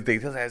exchange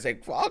details. I was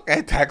like, fuck,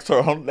 I text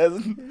her on,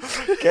 listen,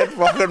 get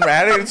fucking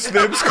ready, and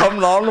Snoop's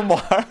coming on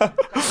tomorrow.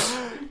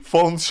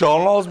 Phone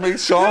Sean loves me,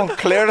 Sean,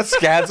 clear the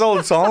schedule,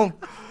 and Sean.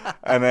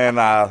 And then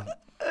I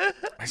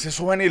said,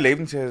 so when are you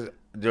leaving? She says,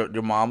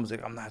 your mom was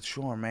like, I'm not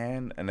sure,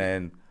 man. And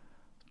then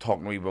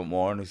talking to me a bit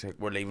more, and he's like,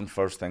 we're leaving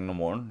first thing in the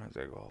morning. I was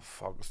like, oh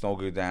fuck, it's no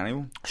good to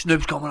anyone.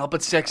 Snoop's coming up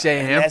at 6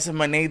 a.m. Listen,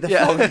 we need to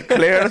fucking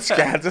clear the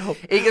schedule.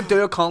 He can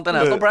do a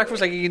continental breakfast,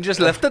 like he can just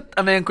lift it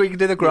and then quick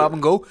do the grab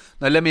and go.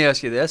 Now let me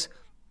ask you this: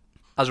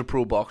 as a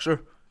pro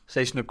boxer,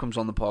 say Snoop comes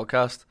on the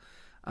podcast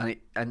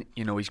and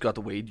you know he's got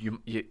the weed, you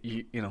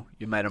know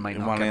you might or might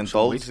not get him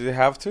some weed. You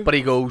have to, but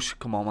he goes,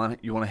 come on man,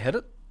 you want to hit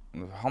it?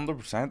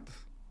 100%.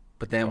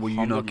 But then will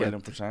you not get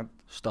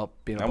stop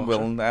being a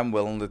boxer? I'm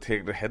willing to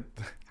take the hit.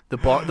 The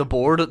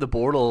board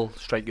will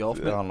strike you off.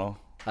 I don't know.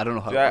 I don't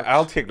know how. Yeah,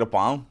 I'll take the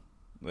ban.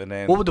 And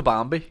then what would the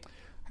ban be?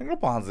 I think the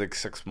ban's like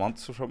 6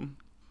 months or something,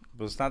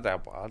 but it's not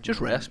that bad.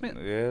 Just rest, mate.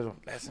 Yeah,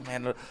 listen,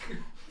 man.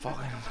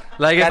 Fucking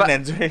like if an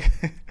injury.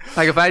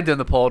 Like if I do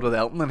the pod with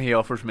Elton and he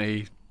offers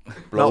me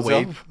not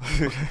weed.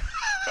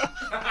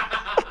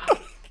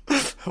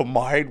 I'm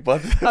married,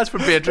 but that's for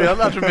Patreon.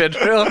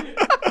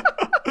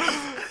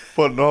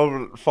 But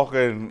no,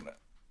 fucking,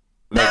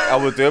 like I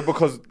would do it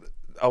because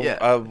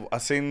I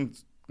seen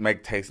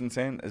Mike Tyson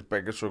saying his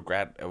biggest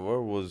regret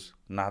ever was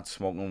not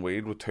smoking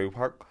weed with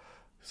Tupac.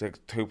 It's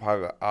like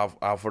Tupac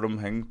offered him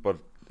things, but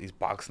he's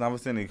boxing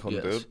everything, he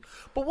couldn't do it.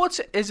 But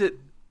is it?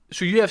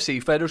 So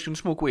UFC fighters can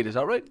smoke weed, is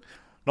that right?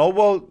 No,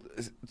 well,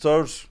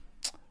 there's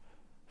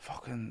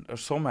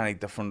so many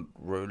different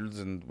rules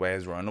and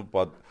ways around it,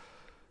 but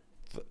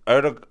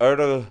out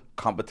of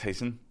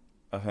competition,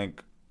 I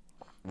think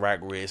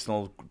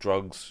recreational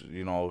drugs,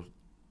 you know,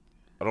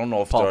 I don't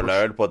know if poppers.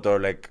 They're allowed, but they're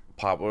like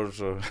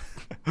poppers or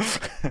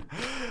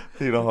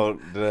you know,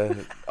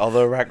 the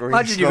other recreational.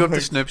 Imagine you go up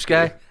to Snoop's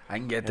guy. I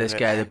can get this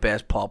guy the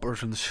best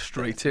poppers in the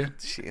streets here.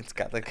 Shane's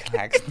got the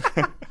connection.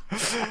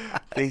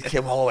 They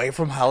came all the way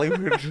from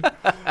Hollywood.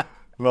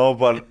 No,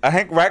 but I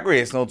think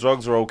recreational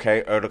drugs are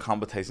okay out of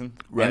competition.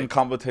 Right. In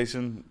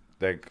competition,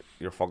 like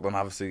you're fucked on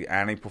obviously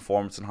any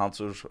performance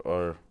enhancers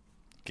or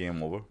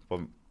game over.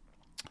 But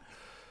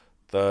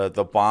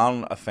the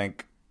ban, I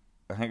think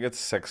it's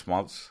 6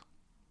 months.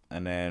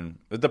 And then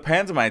it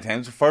depends on my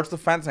times. The first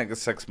offence, I think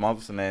it's 6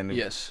 months, and then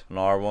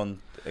another one,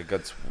 it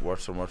gets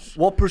worse and worse.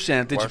 What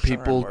percentage of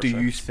people do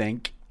you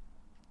think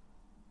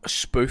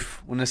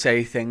spoof when they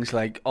say things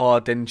like, "Oh, I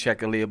didn't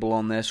check a label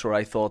on this," or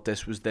 "I thought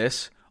this was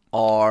this"?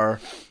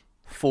 Are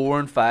 4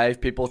 and 5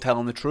 people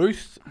telling the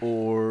truth,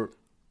 or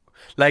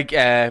like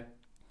Conor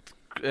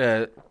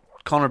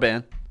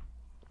Ben?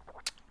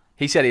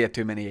 He said he had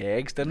too many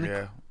eggs, didn't he?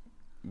 Yeah.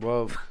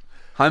 Well,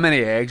 how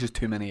many eggs is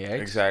too many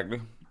eggs?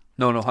 Exactly.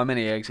 No, how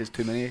many eggs is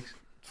too many eggs?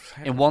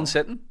 In one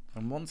sitting?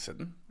 In one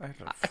sitting.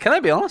 Can I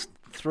be honest?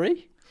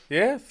 3?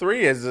 Yeah,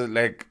 3 is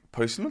like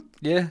pushing it.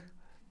 Yeah.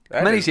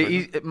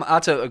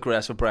 That's an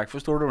aggressive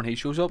breakfast order when he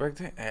shows up.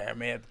 Yeah,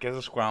 mate, get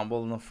a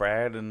scramble and a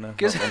fried and a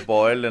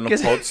boiled and a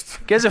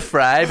poached. Get a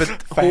fry,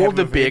 but hold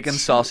the bacon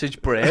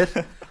sausage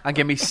bread and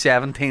give me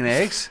 17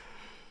 eggs.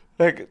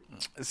 Like,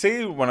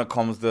 see, when it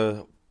comes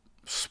to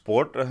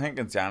sport, I think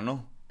in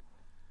general,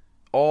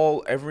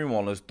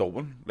 everyone is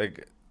doping.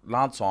 Like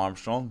Lance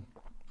Armstrong,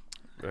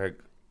 like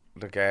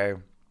the guy.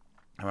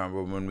 I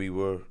remember when we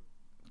were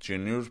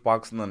juniors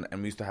boxing, and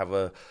we used to have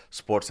a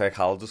sports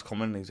psychologist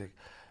come in. And he's like,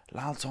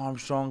 Lance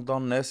Armstrong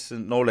done this,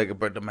 and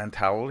about the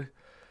mentality.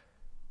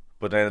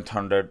 But then it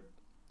turned out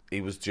he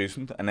was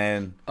juicing, and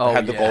then they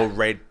had to go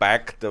right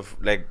back to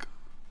like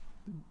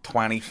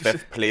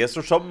 25th place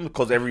or something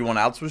because everyone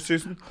else was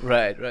juicing.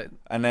 Right.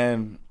 And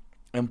then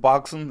in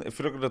boxing, if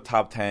you look at the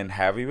top 10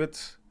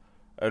 heavyweights,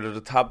 out of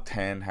the top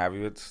 10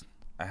 heavyweights,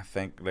 I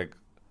think like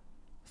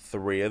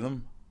 3 of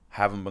them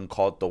haven't been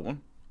caught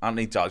doping.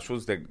 Anthony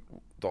Joshua's like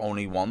the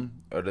only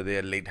one out of the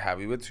elite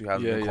heavyweights who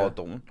hasn't been caught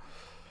doping.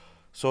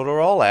 So they're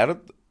all at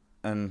it,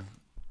 and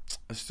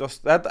it's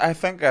just that I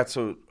think that's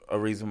a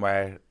reason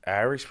why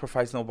Irish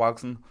professional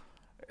boxing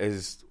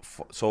is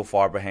so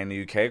far behind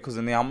the UK, because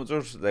in the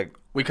amateurs, like,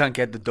 we can't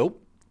get the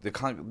dope. They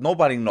can't.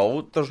 Nobody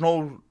knows.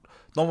 No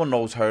one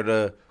knows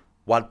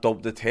what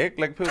dope to take.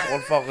 Like, people go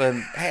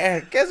fucking,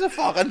 hey, get a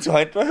fucking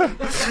joint.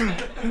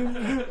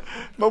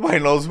 Nobody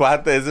knows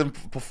what is in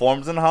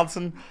performance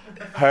enhancing,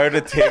 how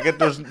to take it.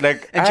 There's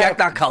like inject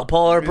that Calpol,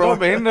 bro. You know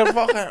what I mean? They're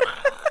fucking.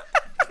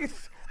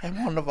 I'm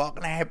on the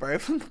fucking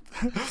ibuprofen.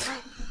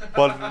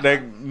 But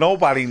like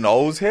nobody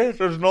knows here.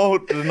 There's no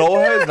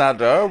head not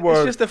there.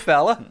 It's just a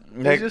fella.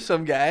 Like, he's just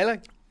some guy.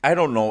 Like, I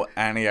don't know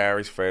any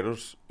Irish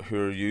fighters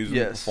who are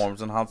using performance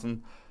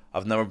enhancing.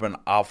 I've never been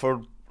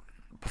offered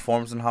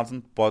performance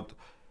enhancing, but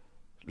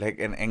like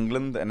in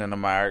England and in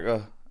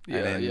America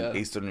and in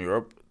Eastern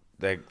Europe,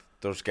 like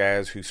there's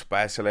guys who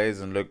specialize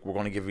and look, we're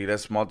going to give you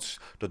this much,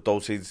 the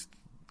dosage,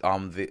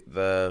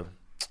 the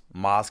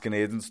masking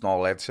agents and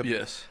all that shit.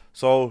 Yes.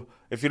 So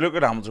if you look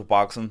at amateur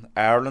boxing,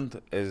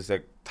 Ireland is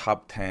like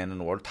top 10 in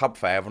the world, top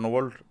 5 in the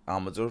world,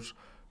 amateurs.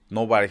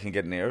 Nobody can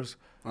get near us.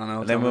 I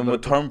know. And then when we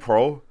turn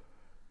pro,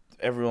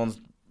 everyone's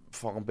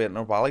fucking beating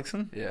their bollocks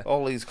in. Yeah.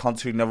 All these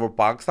cunts who never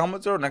boxed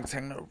amateur, next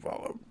thing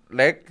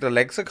the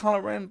legs are kind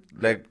of around.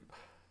 Like,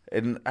 he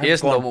hasn't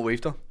done what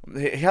we've done.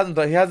 He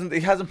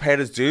hasn't paid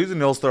his dues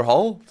in Ulster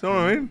Hall. Do you know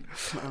what I mean?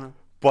 I know.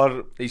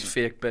 But these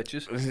fake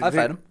bitches. I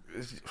fight him.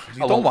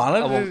 You don't want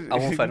it. I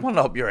won't fight him. You want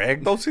to up your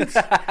egg, don't you?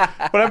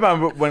 But I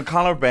remember when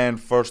Conor Benn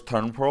first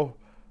turned pro,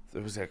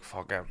 it was like,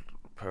 fuck it,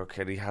 poor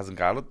kid, he hasn't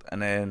got it.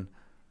 And then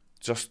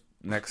just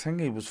next thing,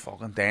 he was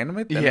fucking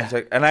dynamite. And Yeah.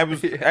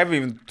 I've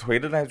even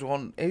tweeted, I was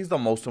going, he's the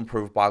most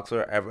improved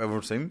boxer I've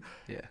ever seen.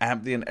 Yeah.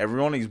 Emptying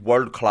everyone, he's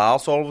world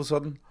class all of a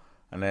sudden.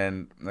 And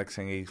then next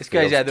thing, he This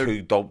guy's fails either-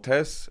 2 dope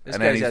tests. this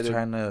And then guy's he's either-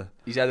 trying to...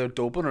 He's either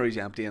doping or he's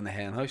empty in the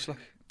hen house. Like.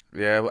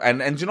 Yeah,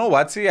 and you know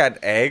what? See, that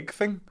egg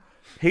thing,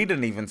 he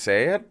didn't even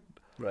say it.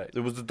 Right.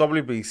 There was the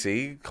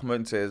WBC come out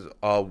and says,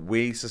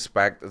 we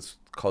suspect it's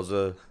because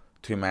of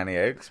too many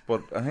eggs.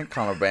 But I think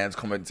Conor Benn's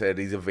come out and said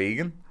he's a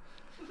vegan.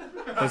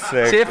 It's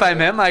like, See, if I'm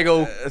him, I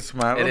go, it's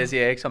mad. it is the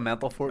eggs, I'm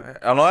mental for it.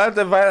 I know I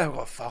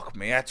go, fuck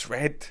me, that's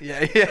red.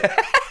 Yeah.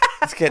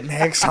 It's getting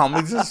egg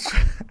sandwiches,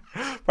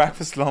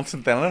 breakfast, lunch,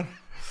 and dinner.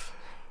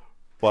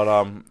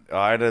 But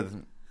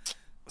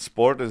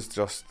sport is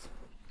just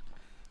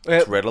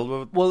it's riddled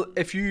with it. Well,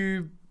 if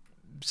you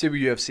see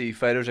with UFC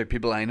fighters, like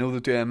people I know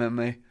that do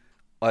MMA,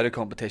 out of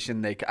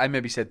competition, I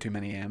maybe said too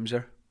many M's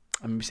there.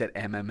 I maybe said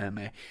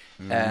MMA.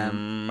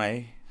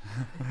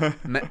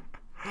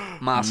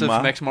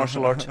 Massive mixed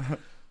martial arts.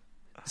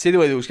 See the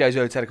way those guys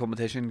outside of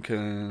competition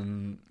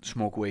can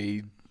smoke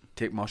weed,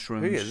 take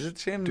mushrooms. Who is it?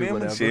 Shame do name and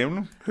whatever. shame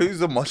them. Who's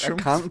the I mushroom?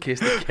 can't in case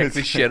they kick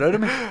the shit out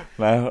of me.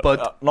 No,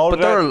 But no,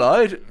 they're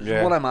allowed.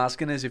 Yeah. What I'm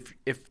asking is if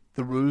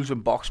the rules in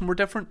boxing were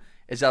different,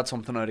 is that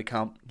something out of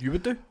camp you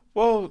would do?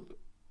 Well,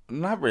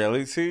 not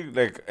really. See,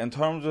 like in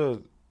terms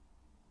of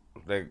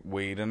like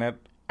weed and it,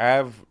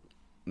 I've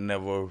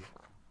never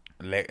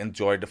like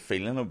enjoyed the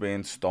feeling of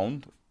being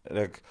stoned.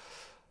 Like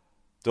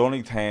the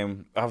only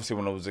time, obviously,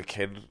 when I was a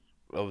kid,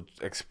 I would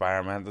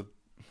experimented,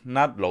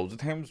 not loads of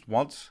times,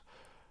 once,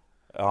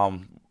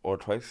 or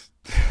twice,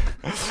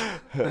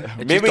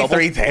 maybe doubled.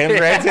 3 times,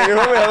 right?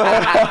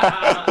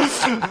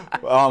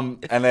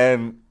 And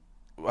then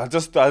I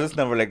just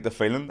never liked the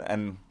feeling.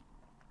 And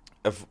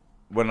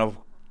when I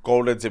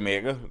go to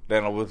Jamaica,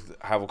 then I would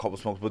have a couple of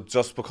smokes, but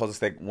just because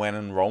it's like when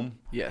in Rome.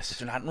 Yes. If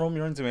you're not in Rome,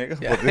 you're in Jamaica.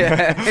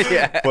 Yeah. But,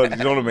 Yeah. but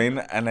you know what I mean?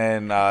 And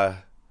then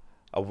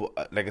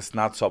like it's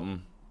not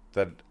something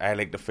that I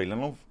like the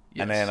feeling of.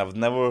 Yes. And then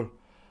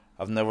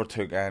I've never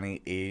took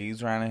any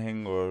E's or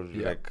anything, or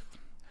like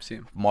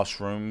Same.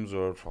 mushrooms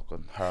or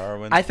fucking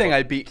heroin. I think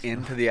I'd be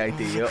into the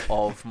idea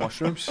of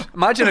mushrooms.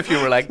 Imagine if you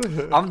were like, I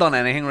haven't done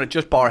anything with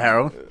just bar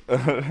heroin.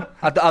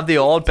 I'd have the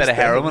odd bit of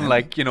heroin,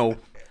 like, you know.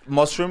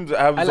 Mushrooms,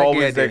 I was like the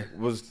always idea.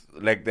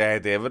 like the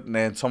idea of it. And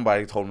then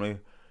somebody told me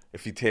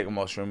if you take a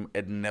mushroom,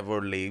 it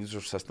never leaves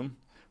your system.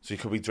 So you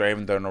could be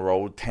driving down the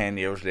road 10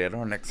 years later,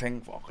 and next thing,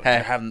 fucking, Hey,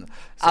 you haven't.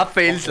 I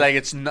feels like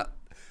it's not.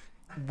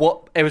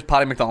 What it was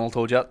Paddy McDonald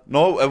told you.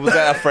 No, it was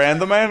a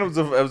friend of mine. It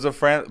was a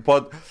friend,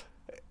 but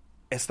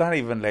it's not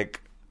even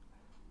like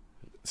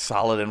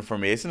solid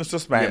information. It's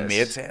just my Yes.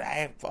 mate saying,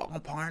 "Hey, fucking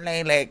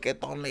apparently, like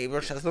it don't leave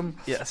your system."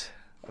 Yes.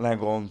 And I'm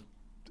going,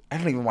 I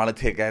don't even want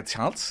to take that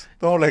chance.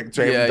 No, like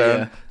driving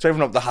Yeah,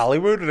 driving up to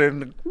Hollywood, and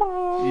then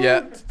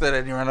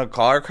then you're in a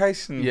car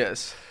crash. And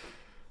Yes.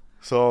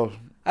 So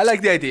I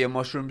like the idea of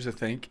mushrooms, I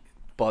think,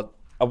 but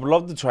I would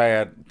love to try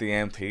out the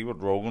MT, what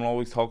Rogan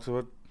always talks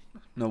about.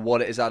 no,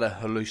 what is that, a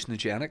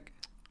hallucinogenic?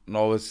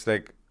 No, it's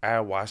like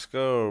ayahuasca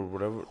or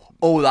whatever.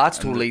 Oh, that's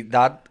totally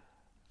that.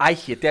 I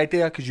hate the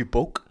idea because you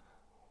bulk.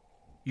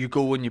 You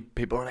go and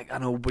people are like, I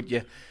know, but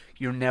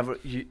you're never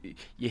you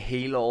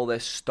heal all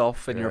this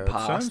stuff in your Yeah, it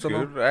past. sounds and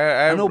all. good.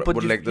 I know, but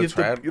would like to you've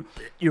try it.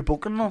 you're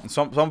bulking now.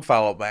 Some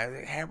fellow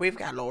man, hey, we've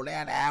got low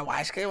that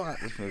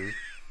ayahuasca.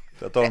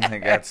 I don't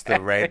think that's the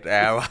right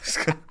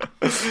ayahuasca.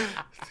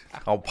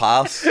 I'll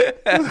pass.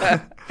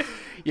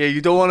 Yeah,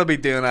 you don't want to be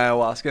doing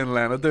ayahuasca and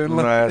Lena doing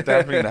like. No,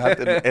 definitely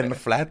not in the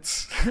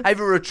flats. I have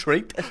a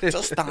retreat.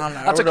 Just down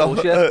there. That's a cool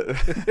shit.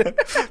 You know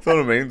what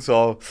I mean?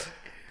 So,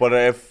 but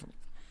if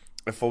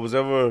I was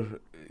ever,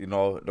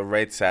 the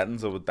right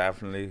settings, I would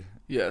definitely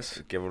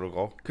Yes, give it a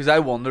go. because I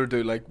wonder,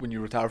 do like when you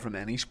retire from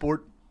any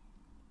sport,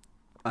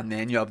 and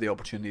then you have the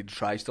opportunity to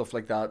try stuff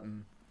like that,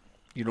 and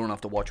you don't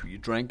have to watch what you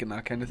drink and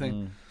that kind of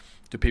thing.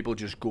 Do people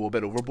just go a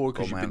bit overboard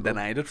because Go you've been mental.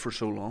 denied it for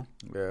so long?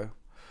 Yeah.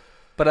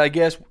 But I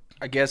guess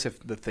if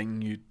the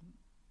thing you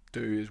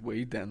do is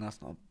weed, then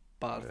that's not a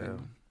bad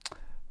thing.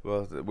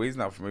 Well, the weed's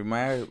not for me.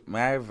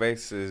 My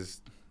vice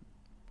is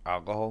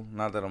alcohol.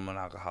 Not that I'm an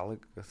alcoholic.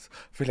 I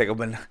feel like I've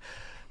been.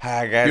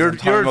 Hi guys, Your I'm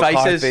Tommy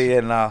advice is- McCarthy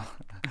and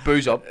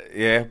Booze up.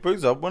 Yeah,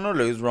 booze up. Win or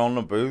lose, we're on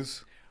the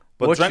booze.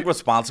 But What's drink your-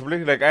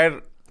 responsibly. Like,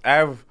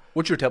 I've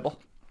What's your tipple?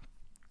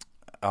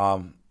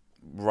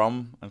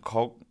 rum and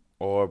Coke,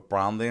 or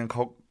brandy and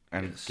Coke,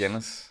 and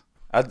Guinness.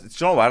 Do you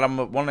know what? I'm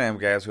one of them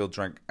guys who'll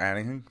drink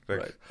anything. Like,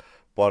 Right.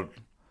 But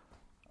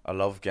I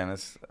love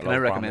Guinness. Can love I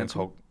brandy recommend and some?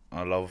 Coke.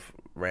 I love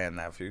Red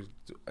Nephew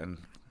and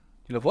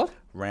You love what?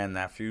 Red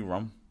Nephew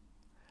rum.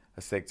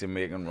 It's like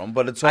Jamaican rum,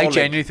 but it's all I like,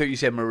 genuinely thought you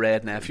said my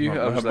red nephew.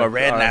 I was my like,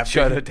 red "Alright, nephew."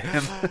 Shout out to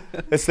him.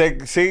 It's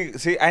like,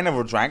 see, I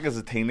never drank as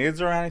a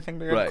teenager or anything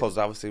like that, Right. because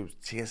obviously I was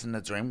chasing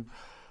the dream.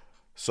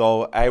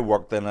 So I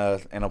worked in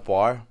a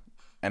bar,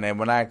 and then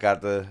when I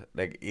got to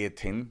like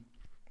 18,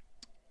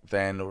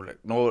 then they were like,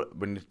 no,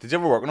 did you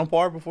ever work in a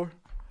bar before?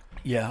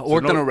 Yeah, I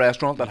worked in a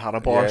restaurant that had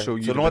a bar, Yeah. so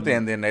you at the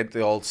end of the night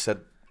they all sit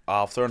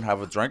after and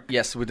have a drink.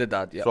 Yes, we did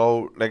that. Yeah.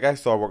 So like I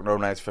started working there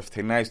when I was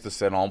 15. I used to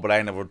sit on, but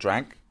I never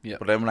drank. Yeah.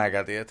 But then when I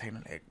got to 18,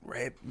 I'm like,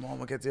 right, mom,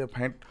 I'll get you a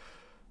pint.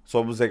 So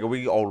it was like a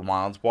wee old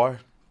man's bar.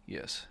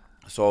 Yes.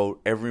 So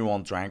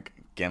everyone drank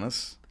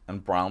Guinness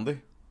and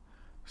brandy.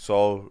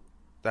 So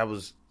that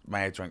was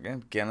my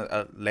drinking. Guinness,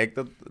 I liked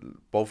it.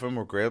 Both of them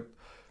were great.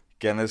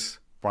 Guinness,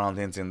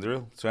 brandy, and ginger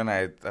ale. So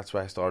then that's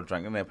why I started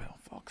drinking. And oh,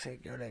 fuck's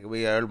sake, you're like a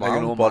wee old Like man.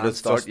 an old But man it's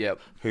start, just yep.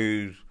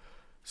 who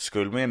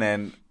schooled me. And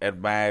then at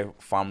my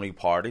family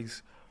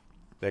parties,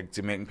 like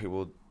Jamaican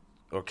people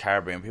or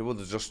Caribbean people,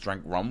 they just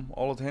drink rum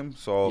all the time.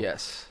 So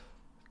Yes.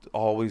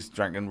 always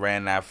drinking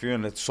Red Nephew,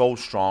 and it's so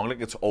strong,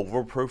 like it's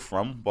overproof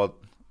rum, but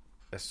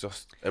it's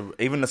just,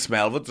 even the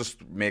smell of it just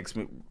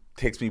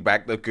takes me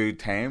back to good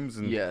times,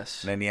 and,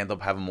 Yes. and then you end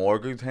up having more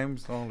good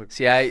times. So, like,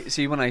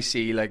 See when I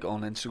see like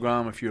on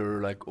Instagram, if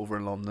you're like over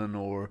in London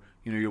or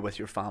you're with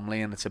your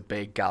family and it's a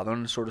big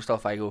gathering sort of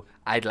stuff, I go,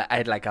 I'd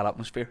like that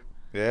atmosphere.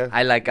 yeah,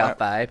 I like that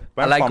vibe.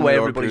 my I like the family way are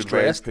everybody's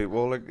good-raised dressed.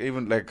 people, like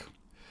even like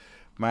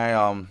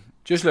my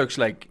Just looks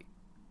like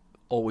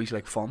always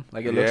like fun.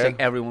 Like it looks Yeah. like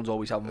everyone's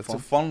always having it's fun. a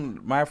fun.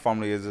 My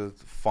family is a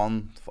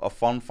fun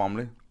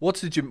family.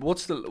 What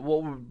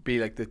would be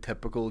like the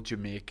typical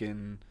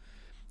Jamaican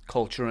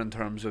culture in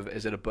terms of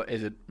is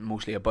it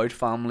mostly about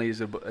family?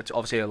 It's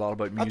obviously a lot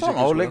about I music. don't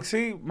know. as well. Like,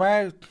 see,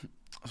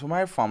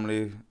 my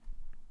family,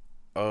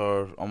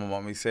 or on my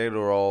mummy's side,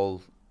 are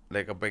all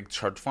like a big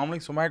church family.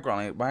 So my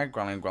granny and my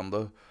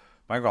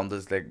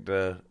granddad's like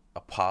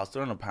a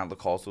pastor in a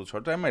Pentecostal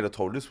church. I might have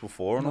told this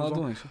before. And No, I all don't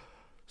that. think so.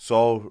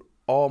 So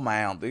all my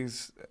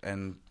aunties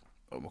and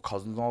my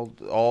cousins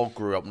all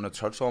grew up in the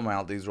church. All my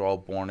aunties are all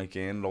born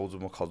again. Loads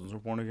of my cousins are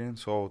born again.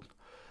 So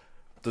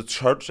the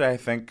church, I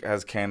think,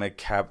 has kind of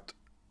kept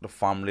the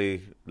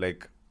family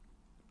like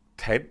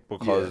tight,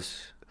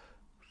 because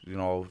you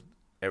know,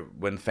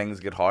 when things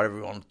get hard,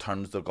 everyone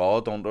turns to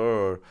God, don't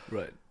they?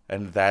 Right.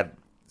 And that,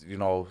 you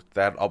know,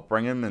 that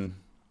upbringing, and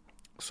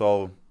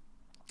so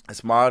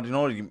it's mad. You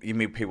know, you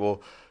meet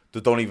people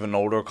that don't even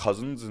know their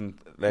cousins, and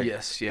like,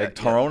 like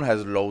Tyrone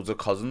has loads of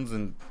cousins,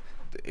 and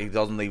he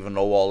doesn't even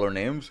know all their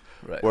names.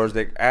 Right. Whereas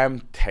like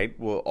I'm tight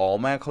with all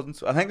my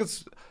cousins. I think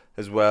it's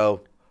as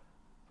well,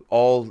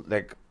 all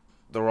like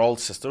they're all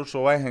sisters.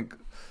 So I think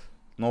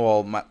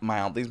all my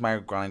aunties, my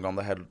granny and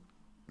granda had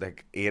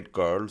like 8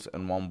 girls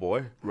and 1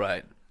 boy.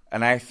 Right.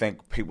 And I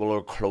think people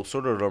are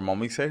closer to their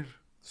mummy side.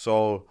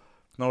 So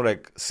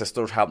like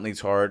sisters helping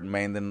each other,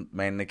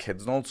 minding the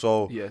kids and all.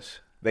 So Yes.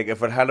 like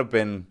if it had have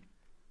been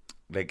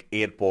like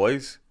 8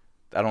 boys,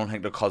 I don't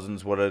think the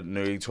cousins would have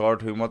knew each other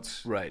too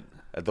much. Right.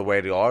 The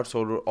way they are.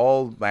 So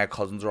all my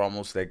cousins are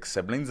almost like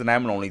siblings, and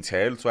I'm an only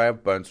child, so I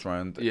bounced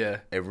around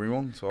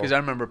everyone. So because I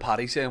remember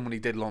Paddy saying when he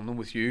did London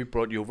with you,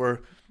 brought you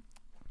over,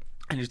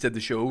 and you did the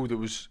show. There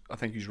was, I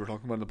think you were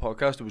talking about in the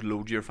podcast, there was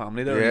loads of your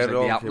family there. Yeah, and they like,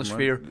 all the came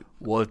atmosphere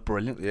was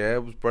brilliant. Yeah,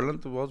 it was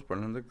brilliant. It was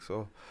brilliant. Like,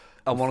 so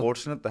I'm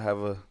fortunate to have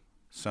a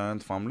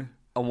sound family.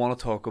 I want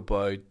to talk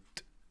about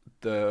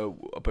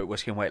about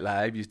Whiskey and White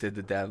Live. You did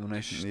the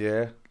Devonish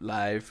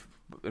live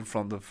in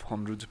front of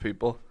hundreds of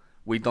people.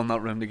 We done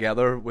that room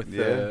together with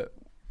the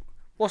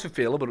what's it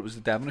feel? But it was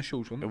the Devonish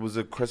shows, wasn't it? It was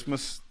a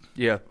Christmas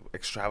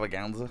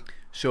extravaganza.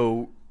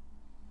 So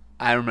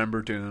I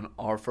remember doing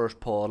our first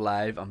pod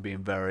live and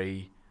being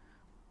very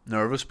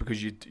nervous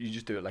because you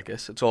just do it like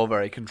this. It's all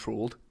very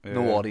controlled,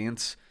 no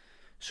audience.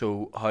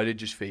 So how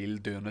did you feel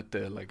doing it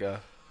to like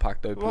a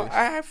packed out place?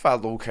 I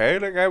felt okay.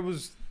 Like I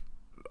was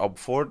up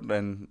for it,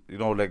 and you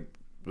know, like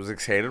was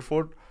excited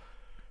for it.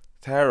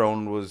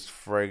 Tyrone was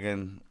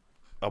friggin'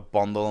 a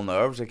bundle of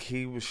nerves. Like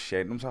he was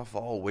shitting himself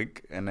all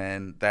week, and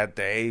then that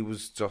day he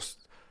was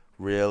just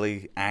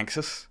really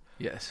anxious.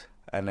 Yes.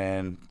 And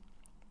then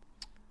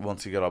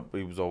once he got up,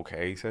 he was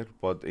okay, he said,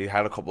 but he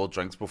had a couple of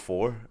drinks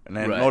before, and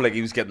then like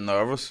he was getting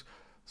nervous,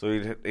 so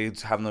he'd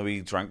having a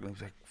wee drink, and he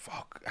was like,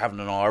 "Fuck, having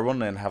another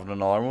one, and having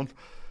another one."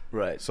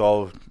 Right.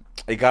 So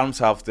he got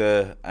himself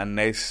to a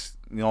nice,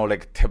 you know,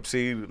 like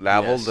tipsy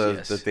level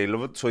to deal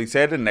with it. So he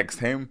said the next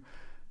time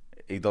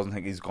he doesn't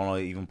think he's gonna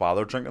even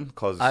bother drinking,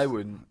 because I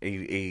wouldn't.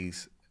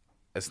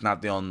 It's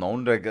not the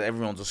unknown. Like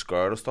everyone's just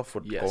scared of stuff.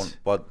 Going,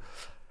 but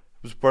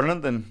it was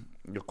brilliant, and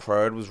the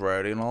crowd was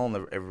rowdy and all,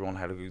 and everyone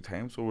had a good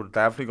time. So we're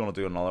definitely going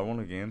to do another one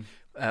again.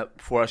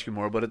 Before I ask you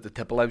more about it, the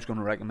tipple I was going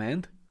to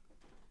recommend: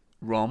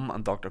 rum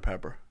and Dr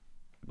Pepper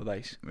with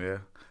ice. Yeah,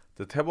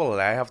 the tipple that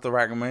I have to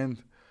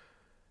recommend,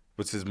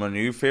 which is my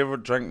new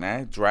favourite drink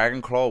now,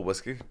 Dragon Claw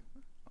whiskey.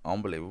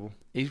 Unbelievable.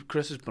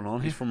 Chris has been on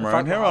here. He's from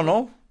around here, I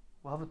know.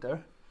 We'll have it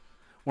there.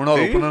 We're not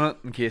Do you? opening it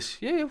in case.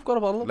 Yeah, you've got a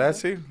bottle of it.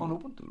 Let's see.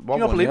 Unopened. Do What you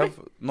not one believe me? have?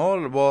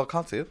 No, well, I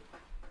can't see it.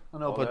 I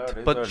know, Oh, there it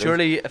is, but there it is.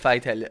 surely if I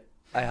tell you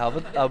I have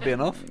it, that'll be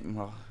enough.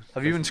 No.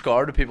 Have you been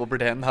scarred of people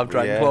pretending to have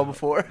Dragon Yeah. Claw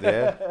before?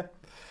 Yeah.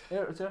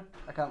 Here, it's here.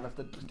 I can't lift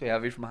it. It's too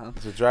heavy for my hand.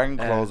 So Dragon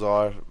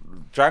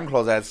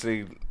Claw's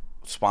actually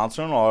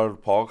sponsoring our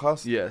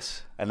podcast.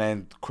 Yes. And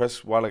then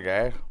Chris Wallaguy,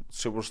 Very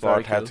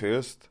superstar cool.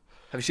 tattooist.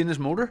 Have you seen his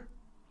motor?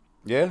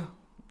 Yeah.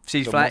 See,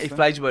 he The flies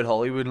Mustang. about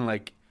Hollywood in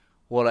like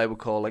what I would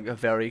call like a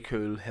very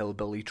cool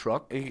hillbilly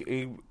truck.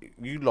 You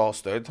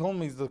lost out to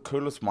him. He's the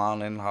coolest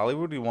man in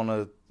Hollywood. He won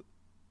a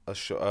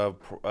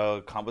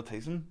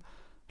competition.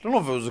 I don't know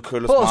if it was the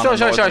coolest Oh, man sorry, in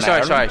sorry, Northern sorry,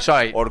 Ireland sorry,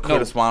 sorry. or the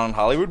coolest man in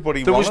Hollywood, but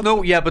he There won was it.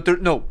 no, yeah, but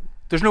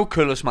there's no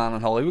coolest man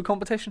in Hollywood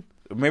competition.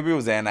 Maybe it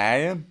was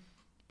NI,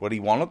 but he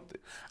won it.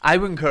 I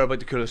wouldn't care about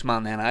the coolest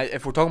man then.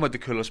 If we're talking about the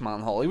coolest man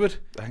in Hollywood,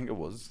 I think it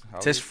was.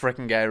 it's this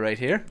freaking guy right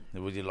here.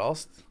 Was you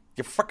lost?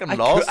 You freaking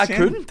lost. I Shane.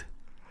 couldn't.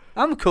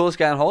 I'm the coolest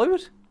guy in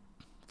Hollywood.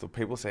 So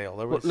people say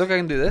otherwise. Look, I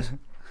can do this.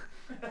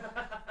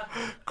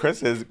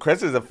 Chris is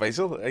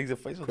official. He's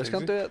official. Chris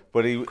can't do it.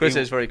 But Chris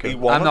is very cool. He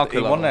won I'm not it.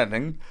 cool He at won all. that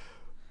thing.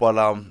 But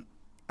oh,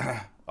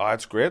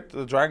 it's great.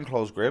 The Dragon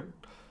Claw's great.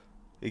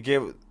 He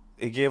gave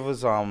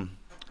us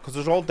because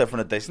there's all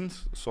different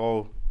editions.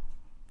 So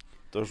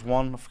there's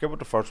one. I forget what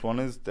the first one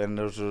is. Then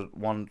there's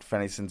one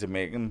finished in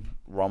Jamaican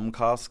rum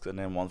casks, and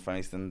then one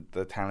finished in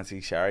the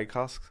Tennessee sherry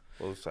casks.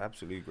 Well, it's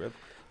absolutely great.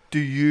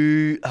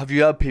 Have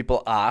you had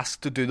people ask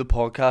to do the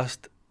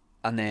podcast,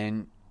 and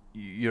then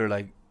you're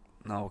like,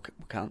 no,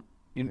 we can't.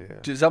 Yeah.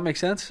 Does that make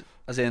sense?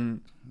 As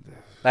in,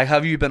 like,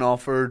 have you been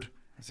offered?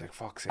 It's like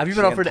fuck's Have you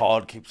sake, been Shane offered-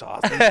 Todd keeps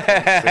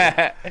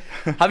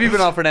asking. Have you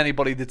been offered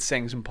anybody that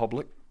sings in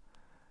public?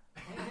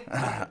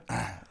 Nah.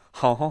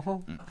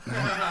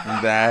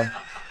 Do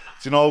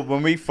you know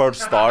when we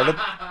first started?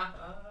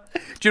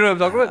 Do you know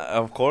what I'm talking about?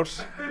 Of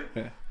course.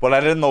 But I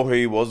didn't know who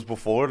he was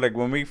before. Like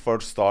when we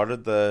first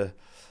started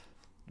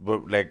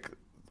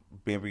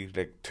maybe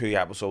 2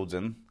 episodes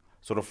in.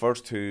 So the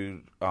first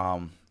 2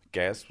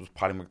 guests was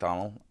Paddy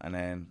McDonald and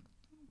then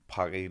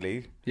Peggy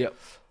Lee. Yep.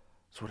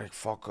 So we're like,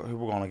 fuck, who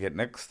we're gonna get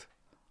next?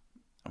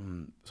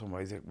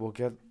 Somebody's like, we'll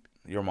get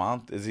your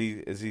man. Is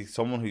he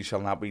someone who shall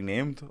not be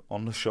named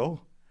on the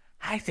show?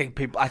 I think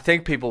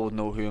people would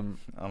know who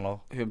I don't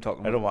know. I'm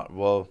talking I about. don't want.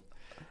 Well,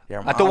 your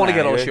I don't man want to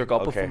get all anyway. shook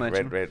up Okay, before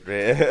mentioning.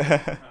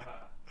 right.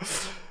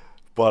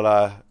 But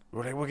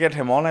we're like, we'll get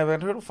him on. I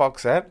went, who the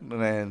fuck's that? And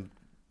then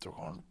they're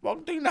going, well,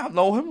 do you not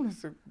know him? And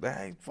he's like,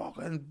 hey,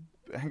 fucking,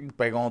 I think he's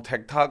big on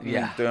TikTok and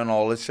Yeah. doing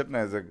all this shit. And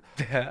I was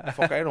like,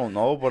 fuck, I don't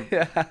know, but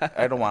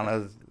I don't want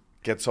to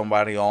get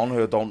somebody on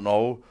who I don't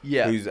know.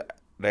 Yeah. Who's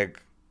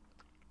like,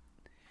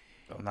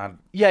 not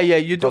Yeah,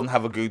 you doesn't don't.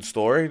 have a good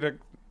story. Like,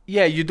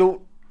 Yeah, you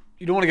don't.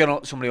 You don't want to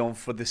get somebody on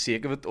for the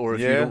sake of it, or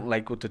if you Yeah. don't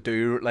like what to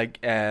do. Like,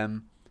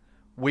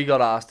 we got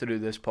asked to do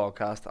this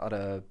podcast at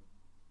a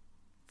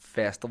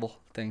festival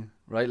thing,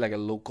 right? Like a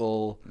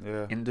local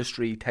yeah.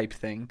 industry type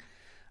thing,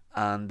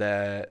 and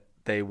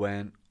they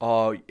went,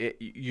 "Oh,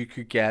 you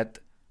could get,"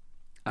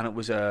 and it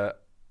was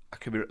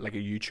could be like a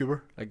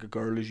YouTuber, like a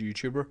girl is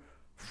YouTuber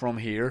from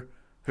here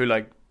who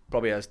like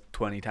probably has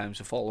 20 times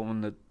the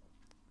following that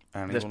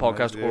this Anyone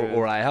podcast knows, yeah.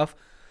 or I have,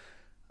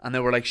 and they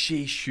were like,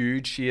 "She's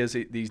huge. She has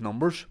these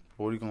numbers."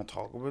 What are you gonna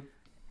talk about?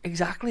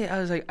 Exactly. I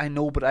was like, I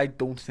know, but I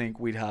don't think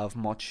we'd have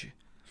much.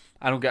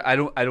 I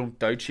don't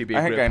doubt she'd be.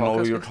 I think I know who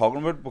podcast you're guest.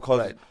 talking about because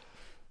Right.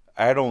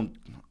 I don't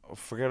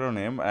forget her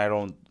name. I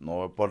don't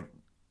know it, but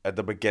at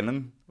the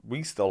beginning,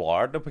 we still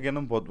are at the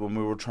beginning. But when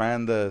we were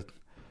trying to,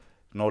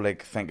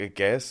 think of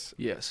guests,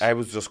 Yes. I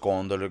was just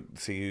going to look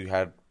see who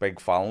had big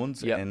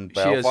followings Yeah. in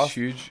She is Belfast.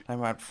 huge. I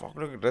went, fuck,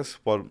 look at this.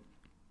 But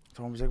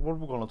someone was like, what are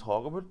we going to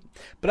talk about?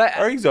 But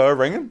Are he's there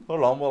ringing?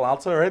 Hold on, we'll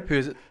answer, right? who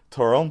is it?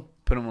 Tyrone.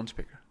 Put him on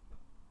speaker.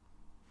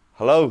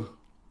 Hello.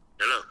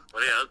 Hello,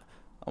 what are you on?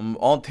 I'm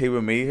on tea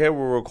with me here.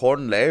 We're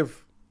recording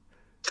live.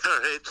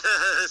 Alright,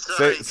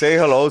 sorry. Say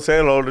hello. Say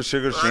hello to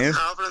Sugar Shane. What's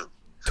happening?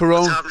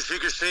 Tyrone. What's happening,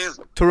 Sugar Stream?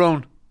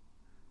 Tyrone.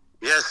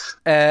 Yes.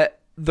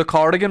 The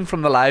cardigan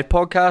from the live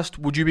podcast.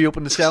 Would you be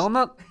open to selling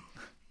that?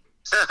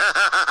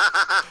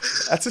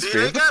 That's his Do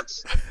you like favourite.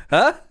 it?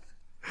 Huh?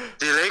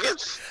 Do you like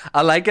it?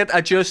 I like it.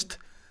 I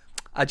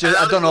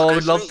don't know.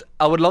 Christmas.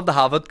 I would love to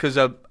have it because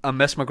I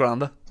miss my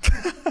granda.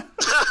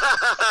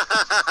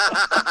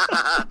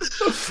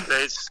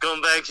 Right,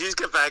 scumbag, she's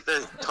get back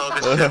to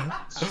talking shit.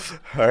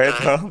 Alright,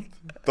 well,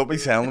 don't be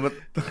selling it.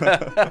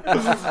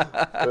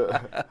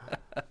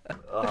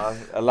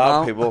 A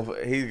lot of people,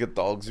 he got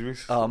dogs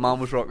abuse. Oh, man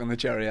was rocking the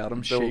Jerry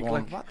Adams They were shake.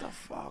 going, Like. what the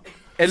fuck?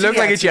 It looked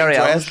like a Jerry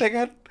Adams. Like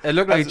it. It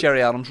looked like a As-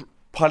 Jerry Adams.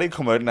 Paddy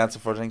come out and that's the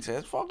first thing he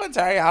says, fucking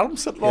Jerry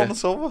Adams sitting on the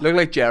sofa. Looked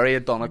like Jerry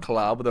had done a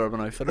collab with Urban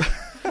Outfitter.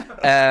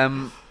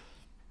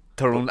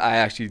 Tyrone, I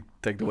actually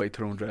think the way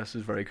Tyrone dresses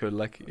is very cool.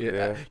 Like, yeah.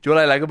 Yeah. Do you know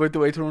what I like about the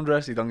way Tyrone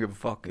dresses? He don't give a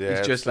fuck. Yeah, He's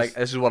it's just like, just-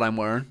 this is what I'm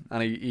wearing,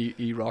 and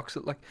he rocks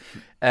it. Like,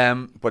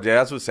 But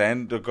yeah, as I was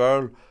saying, the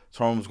girl,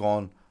 Tyrone was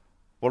going,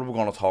 what are we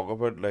going to talk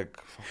about? Like,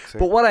 fuck's sake.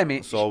 but what I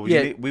mean, So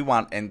yeah, we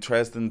want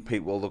interesting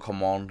people to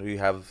come on who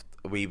have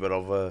a wee bit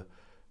of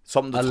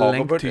something to A talk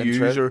link about. to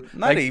use or-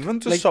 not like- even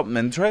just like- something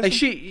interesting. like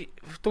she,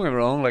 don't get me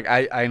wrong. Like,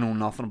 I know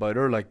nothing about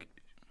her. Like,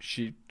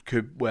 she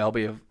could well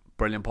be a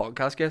brilliant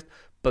podcast guest,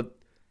 but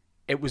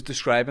it was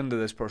describing to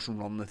this person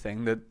running the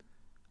thing that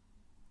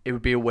it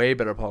would be a way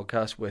better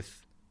podcast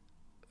with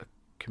a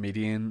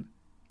comedian.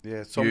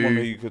 Yeah, someone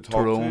who you could talk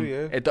Tyrone. to.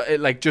 Yeah, It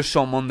like just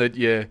someone that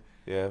you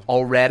yeah,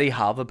 already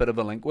have a bit of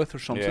a link with or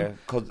something.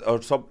 yeah.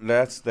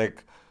 That's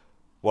like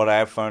what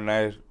I found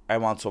out. I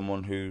want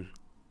someone who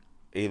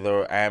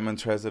either I'm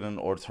interested in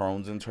or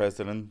Tyrone's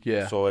interested in.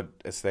 Yeah. So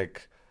it's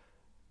like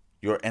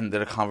you're into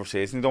the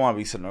conversation. You don't want to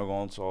be sitting there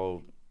going,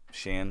 "So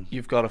Shane."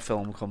 You've got a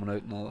film coming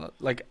out and all that.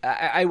 Like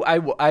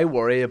I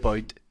worry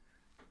about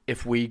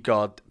if we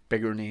got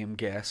bigger name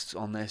guests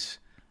on this,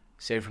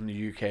 say from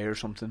the UK or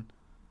something.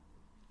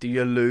 Do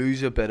you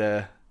lose a bit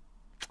of?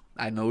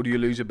 Do you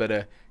lose a bit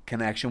of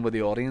connection with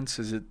the audience?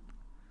 Is it?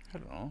 I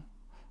don't know.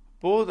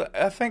 But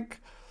I think,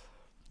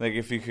 like,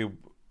 if you could,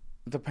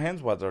 it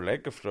depends what they're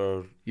like. If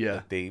they're Yeah.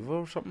 a diva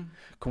or something.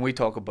 Can we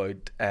talk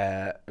about?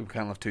 We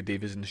can't have two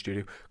divas in the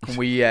studio. Can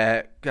we?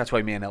 That's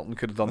why me and Elton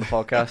could have done the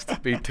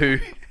podcast. Be two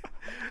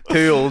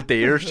old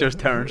dears just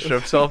tearing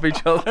strips off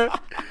each other.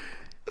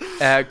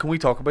 Can we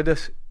talk about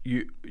this?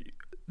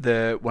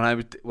 When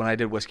I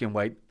did Whiskey and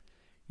White,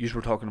 you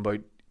were talking about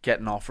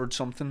getting offered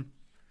something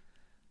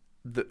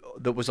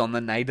that was on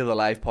the night of the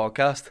live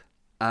podcast,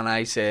 and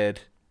I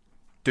said,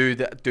 do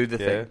the Yeah,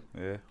 thing.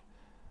 yeah.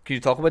 Can you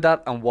talk about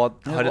that and how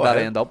did go that ahead.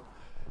 end up?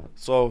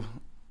 So,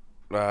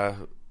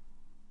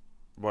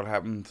 what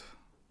happened?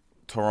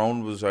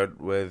 Tyrone was out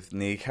with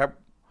Kneecap,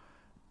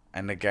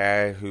 and the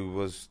guy who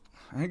was,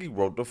 I think he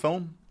wrote the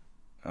film.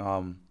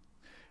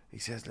 He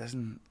says,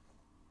 "Listen,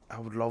 I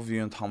would love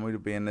you and Tommy to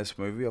be in this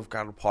movie. I've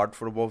got a part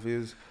for the both of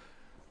you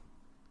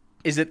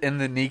Is it in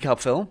the Kneecap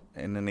film?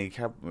 in the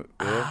Kneecap."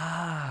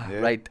 Yeah. Yeah.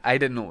 Right. I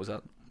didn't know it was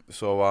that.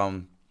 So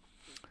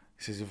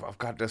he says, "If I've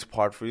got this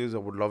part for you, I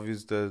would love you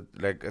to,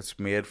 like, it's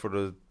made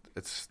for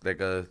it's like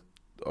a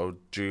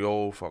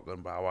duo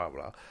fucking blah blah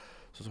blah."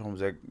 So someone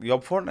was like, "You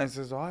up for it?" And I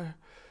says, "Aye."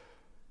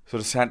 So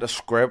they sent the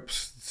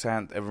scripts,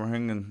 sent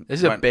everything, and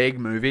This is a big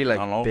movie, I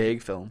know.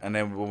 big film. And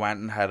then we went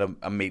and had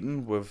a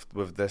meeting with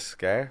this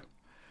guy,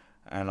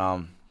 and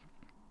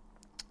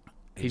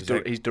he He's was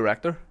like, he's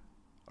director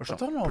or I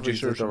something. don't know if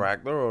he's producer the or something.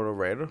 director or the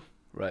writer.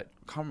 Right.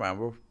 Can't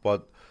remember,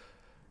 but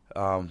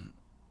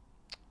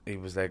he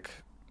was like,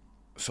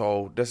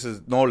 so this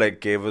is no,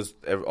 like, gave us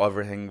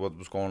everything what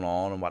was going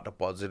on and what the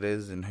budget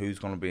is and who's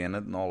going to be in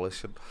it and all this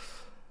shit.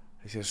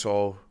 He says,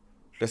 so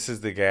this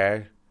is the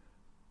guy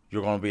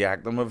you're going to be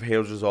acting with.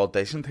 Here's his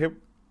audition tape.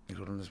 He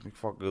goes,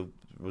 it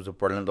was a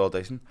brilliant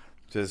audition.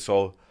 He says,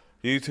 so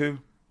you two,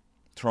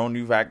 Tyrone,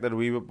 you've acted a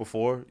wee bit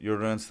before. You're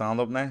doing stand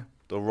up now.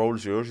 The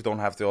role's yours. You don't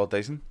have to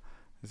audition.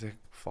 He's like,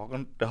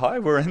 fucking the high,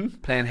 we're in.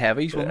 Playing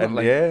heavies, wasn't it? And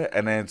Like, yeah,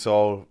 and then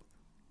so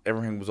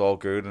everything was all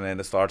good, and then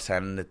they started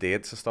sending the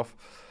dates and stuff.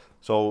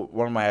 So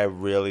one of my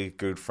really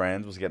good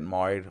friends was getting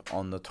married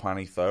on the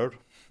 23rd,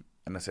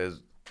 and I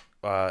says,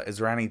 "Is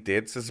there any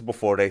dates?" This is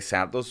before they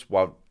sent us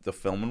what the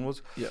filming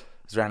was. Yeah.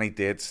 Is there any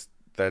dates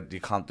that you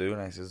can't do?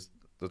 And I says,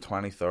 the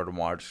 23rd of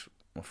March,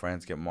 my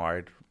friends get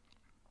married.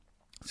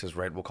 He says,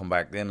 right, we'll come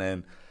back then.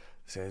 And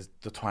he says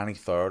the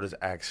 23rd is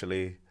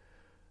actually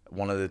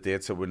one of the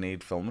dates that we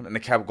need filming. And they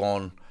kept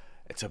going,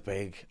 it's a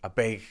big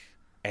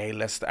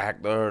A-list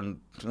actor, and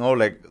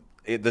like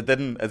they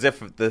didn't, as if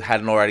they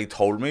hadn't already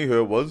told me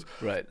who it was.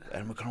 right.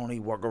 And we can only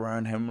work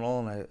around him and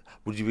all. And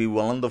would you be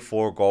willing to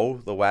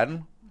forego the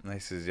wedding? And I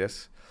says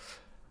yes.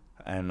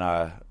 And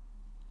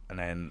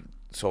then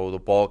so the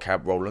ball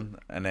kept rolling,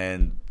 and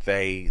then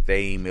they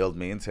emailed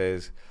me and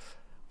says,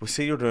 we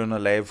see you're doing a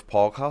live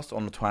podcast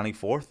on the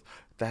 24th.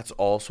 That's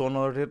also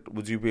another date.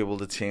 Would you be able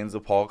to change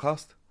the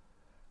podcast?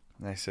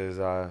 And I says,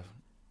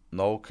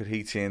 no. Could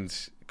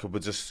we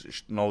just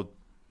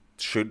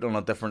shoot on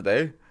a different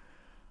day?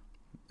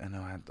 And I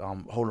went,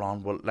 hold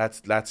on, well,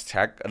 let's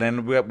check. And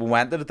then we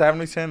went to the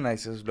Devonley Center, and I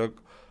says,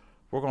 look,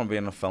 we're going to be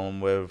in a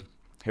film with,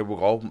 here we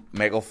go,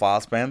 Michael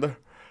Fassbender.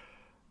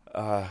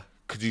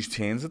 Could you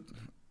change it?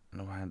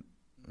 And I went,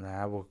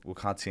 nah, we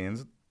can't change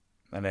it.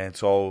 And then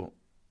so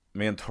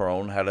me and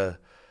Tyrone had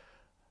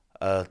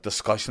a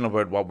discussion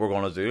about what we're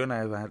going to do, and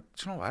I went,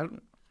 you know what?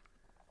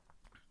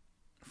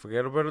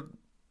 Forget about it.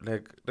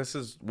 Like,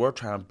 we're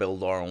trying to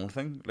build our own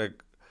thing.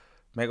 Like,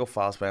 Michael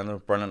Fassbender,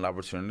 brilliant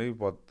opportunity,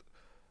 but,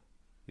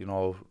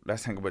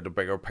 let's think about the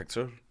bigger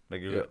picture.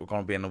 Like, we're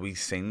going to be in a wee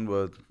scene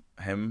with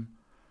him.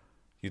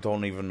 You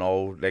don't even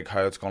know, like,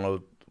 how it's going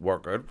to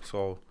work out.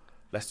 So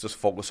let's just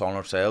focus on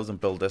ourselves and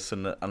build this,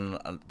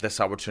 and this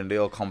opportunity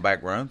will come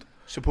back round.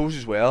 Suppose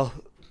as well,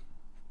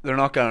 they're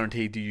not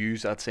guaranteed to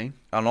use that scene.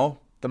 I know.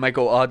 They might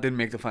go, I didn't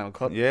make the final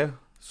cut. Yeah.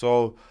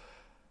 So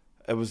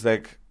it was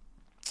like,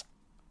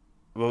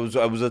 it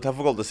was a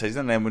difficult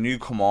decision. And then when you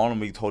come on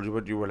and we told you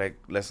what, you were like,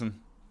 listen,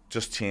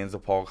 just change the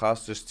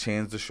podcast, just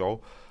change the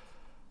show.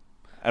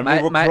 And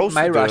we were close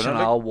my to doing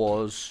rationale it.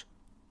 was,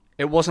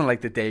 it wasn't like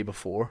the day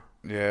before,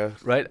 Yeah.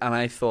 right? And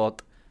I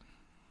thought,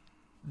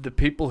 the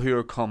people who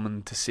are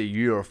coming to see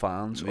you are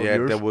fans of Yeah,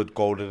 yours. they would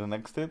go to the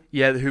next day.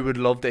 Yeah, who would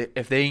love to,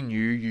 if they knew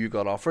you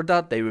got offered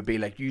that, they would be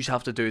like, you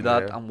have to do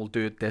that, Yeah. and we'll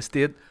do it this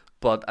date.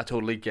 But I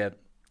totally get,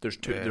 there's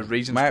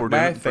reasons my, for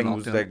doing my it. thing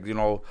was like, you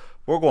know,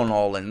 we're going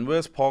all in with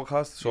this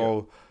podcast,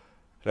 so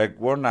like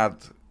we're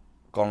not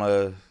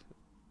gonna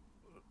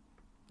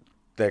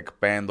like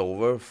bend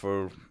over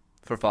for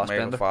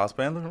Fassbender. fast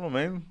bend, you know what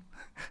I mean?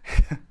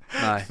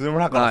 Aye. So we're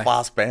not gonna Aye.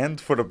 fast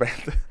bend for the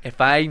bend. If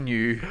I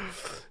knew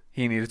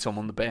he needed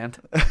someone to bend,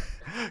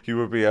 You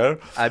would be out.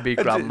 I'd be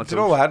And grabbing my do you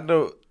know toes. what?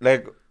 Though?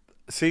 Like,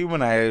 see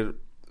when I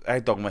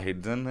dug my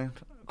head in,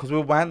 because we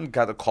went and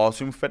got the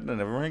costume fitting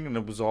and everything, and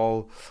it was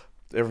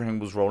everything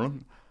was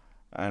rolling,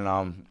 and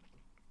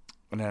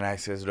then I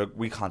says, look,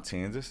 we can't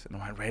change this, and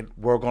I went, right,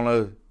 we're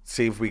gonna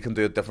see if we can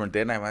do it different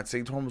day. And I went,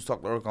 see, Tom, we're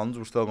stuck to our guns,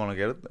 we're still gonna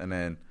get it, and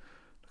then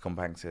they come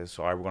back and says,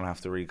 sorry, we're gonna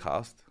have to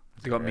recast.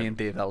 They got me and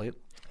Dave Elliott.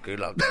 Good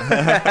luck.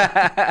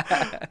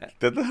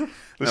 Did they?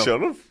 They No.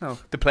 should have. No,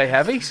 to play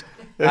heavies.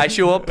 I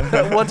show up.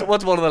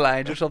 What's one of the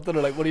lines or something?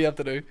 Or like, what do you have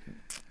to do?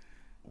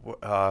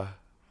 What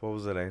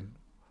was the name?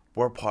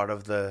 We're part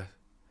of the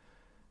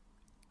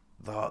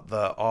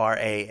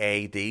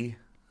RAAD,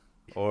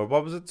 or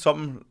what was it?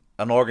 Something,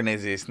 an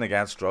organization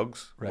against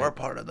drugs. Right. We're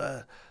part of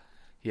the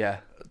Yeah.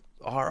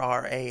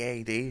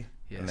 RRAAD,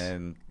 Yes. and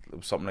then it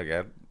was something like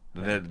that.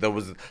 And then there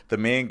was the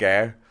main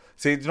guy.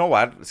 See, do you know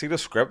what? See the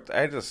script?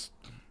 I just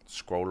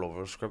scroll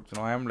over the script. You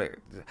know, I'm like,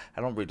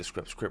 I don't read the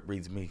script. Script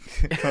reads me.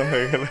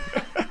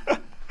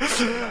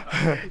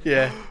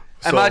 Yeah.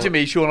 So- Imagine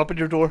me showing up at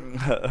your door.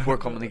 We're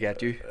coming to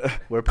get you.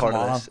 We're part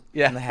Come of on. this.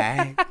 Yeah.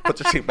 Hey, put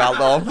your seatbelt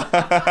on.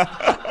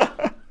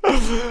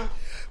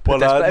 Put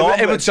this- no, it would but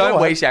you know sound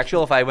what? way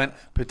sexual if I went,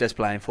 put this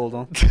blindfold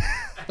on.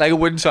 Like, it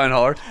wouldn't sound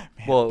hard.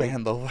 Well,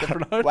 Bend over.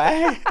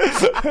 Why?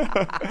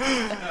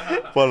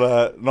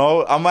 But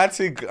no, I'm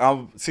actually.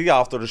 See,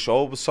 after the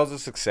show, it was such a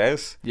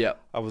success. yeah.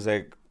 I was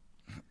like,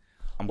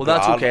 I'm Well, glad,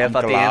 that's okay. I'm If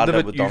at the glad end of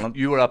that we it done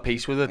you were at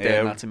peace with it, then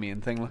Yeah. that's the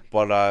main thing. Like.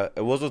 But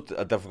it was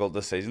a difficult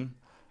decision.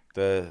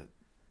 The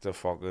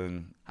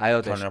fucking I turn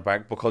audition. your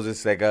back, because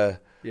it's like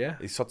Yeah.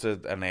 he's such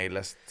an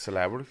A-list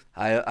celebrity.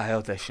 I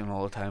audition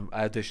all the time.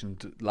 I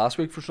auditioned last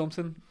week for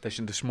something.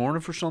 Auditioned this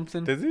morning for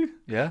something. Did he?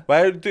 Yeah.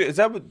 Well, do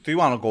you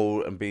want to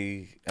go and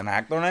be an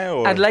actor now?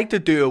 Or? I'd like to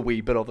do a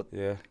wee bit of it.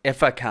 Yeah.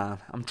 If I can.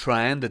 I'm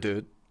trying to do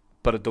it,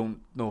 but I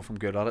don't know if I'm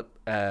good at it.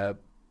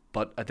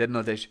 But I didn't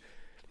audition.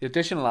 The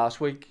audition last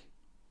week.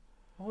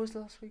 What was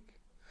last week?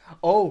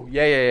 Oh,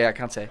 yeah. I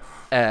can't say.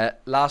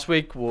 Last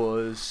week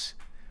was.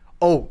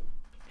 Oh,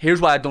 here's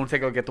why I don't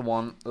think I'll get the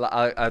one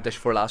I auditioned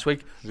for last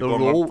week. The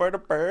role. for the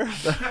bird.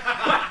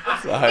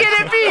 Get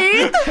it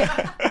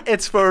feed.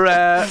 It's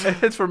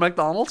for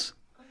McDonald's.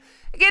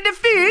 Get the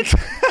feed.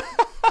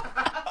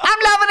 I'm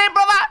loving it,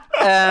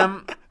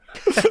 brother.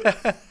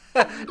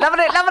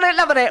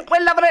 Loving it.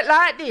 We're loving it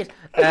like this.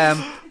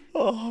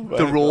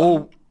 The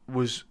role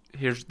was,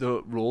 here's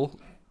the role,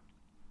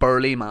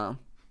 burly man.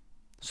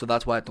 So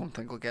that's why I don't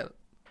think I'll get it.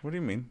 What do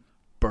you mean?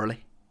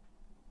 Burly.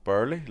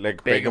 Burly?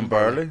 Like Big big and and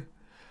burly?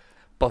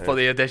 But for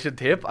the audition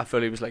tape, I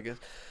felt he was like it.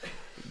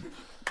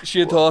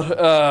 She thought,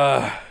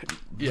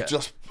 yeah.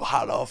 Just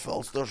had off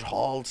Ulster's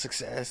Hall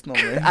success. No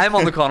way. I'm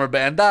on the Conor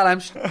Ben dad.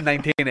 I'm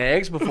 19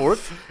 eggs before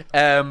it.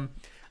 And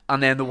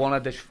then the one I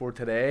auditioned for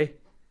today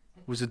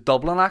was a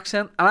Dublin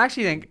accent. And I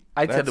actually think,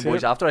 I said to That's the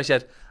boys it. after, I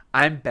said,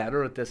 I'm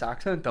better at this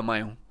accent than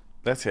my own.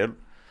 That's it.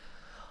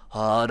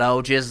 Oh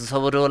no, Jesus,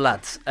 how we doing,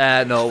 lads?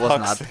 No, it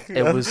wasn't Fuck's that. sake.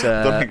 It was.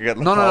 Don't think you're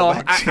getting No. the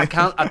I callback.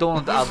 can't. I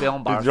don't. I'll be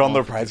embarrassed. You're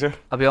under if I do. pressure.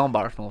 I'll be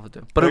embarrassed if I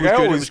do. But Like, it was I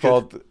good. It always was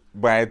good. thought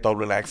my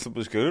Dublin accent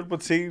was good,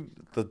 but see,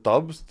 the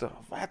dubs,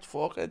 that's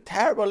fucking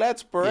terrible.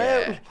 That's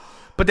brilliant.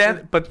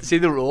 Yeah. But see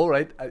the role,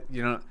 right?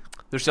 You know,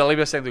 there's silly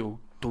bit saying they go,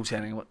 don't say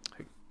anything.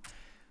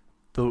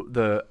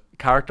 The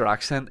character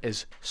accent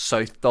is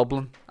South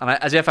Dublin, and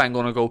as if I'm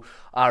going to go,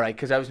 all right,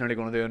 because I was nearly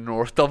going to do a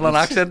North Dublin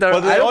accent there. But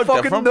they I don't are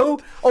fucking different. know.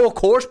 Oh, of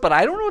course, but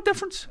I don't know the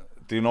difference.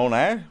 Do you know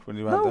now when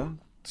you went No. in?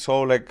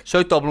 So, like,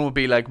 South Dublin would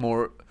be like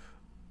more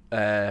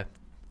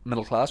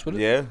middle class, would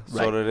it? yeah,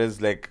 Right. so it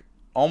is like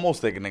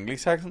almost like an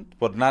English accent,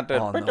 but not the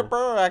Oh,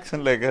 no.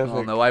 accent like it. Oh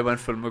like, no, I went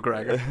full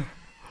McGregor.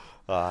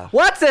 ah.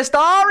 What's the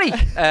story?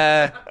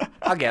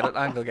 I'll get it.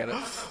 I'm gonna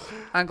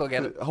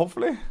get it.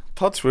 Hopefully.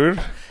 That's weird.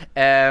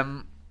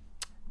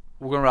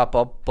 We're gonna wrap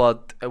up,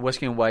 but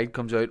Whiskey and White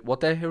comes out what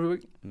day every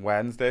week?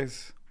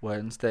 Wednesdays.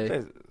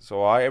 Wednesday.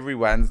 So every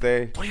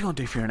Wednesday. What are you gonna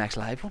do for your next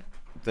live one?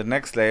 The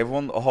next live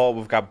one,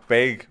 we've got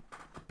big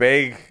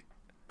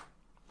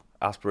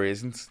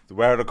aspirations.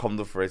 Where to come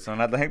to fruition,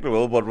 and I think they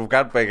will, but we've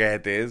got big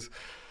ideas.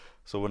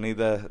 So we need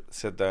to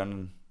sit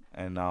down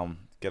and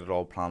get it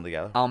all planned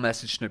together. I'll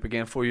message Snoop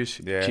again for you,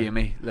 Yeah.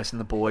 Jamie. Listen,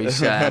 the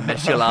boys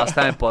missed you last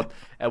time, but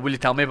will you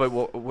tell me about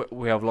what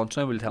we have lunch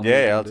now? Will you tell me?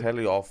 Yeah, what I'll we're gonna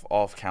tell you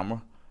off camera.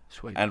 do?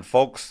 Sweet. And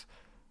folks,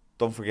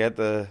 don't forget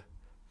to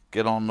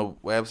get on the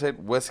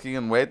website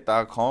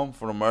whiskeyandweight.com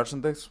for the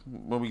merchandise.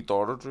 My wee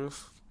daughter drew it.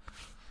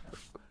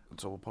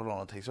 So we'll put it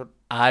on a t-shirt.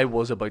 I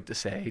was about to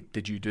say,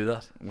 did you do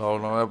that? No,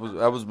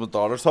 that was my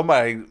daughter.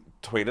 Somebody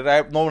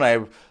tweeted. No one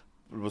I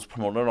was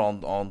promoting it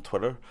on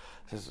Twitter.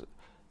 Says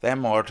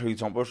them are 2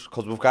 jumpers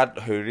because we've got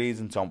hoodies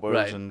and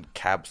jumpers and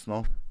caps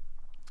now.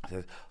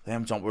 Says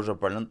them jumpers are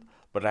brilliant,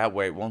 but that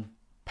white one,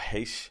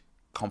 peace,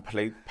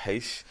 complete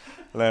peace.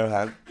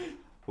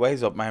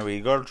 Weighs up my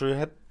wee girl, Drew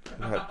hit.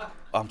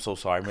 I'm so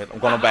sorry, mate. I'm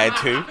gonna buy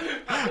 2.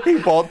 He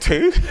bought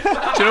 2. Do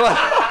you know what?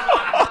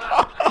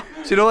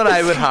 Do you know what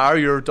I would hire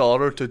your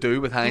daughter to do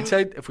with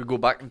hindsight if we go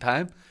back in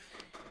time?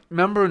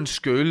 Remember in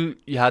school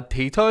you had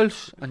tea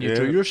towels and you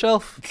drew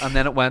yourself and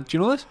then it went, do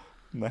you know this?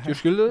 Nah, Did your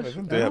school do I this?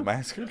 didn't do it at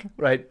my school.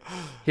 Right.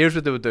 Here's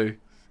what they would do.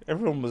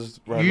 Everyone was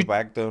round the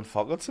back doing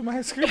fuckets in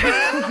my school.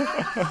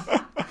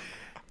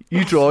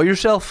 You draw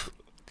yourself,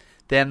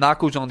 then that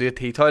goes onto a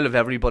tea towel of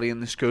everybody in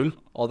the school.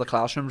 All the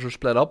classrooms are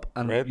split up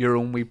and your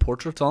own wee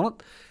portraits on it.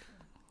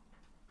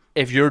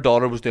 If your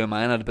daughter was doing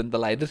mine, I'd have been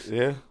delighted.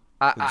 Yeah.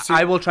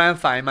 I will try and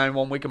find mine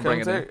one week and bring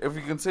it in. If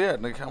you can see it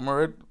in the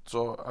camera, right?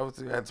 So I would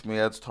say that's me,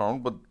 that's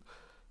Tyrone, but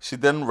she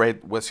didn't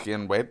write whiskey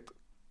and weight.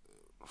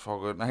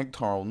 Fucking, I think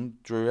Tyrone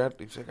drew it.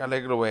 He's like, I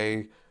like the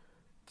way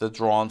the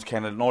drawings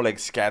kind of, like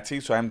sketchy,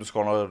 so I'm just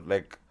gonna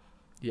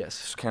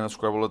just kind of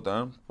scribble it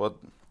down. But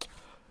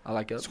I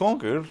like it. It's going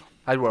good.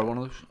 I'd wear one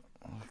of those.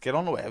 Get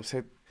on the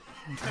website.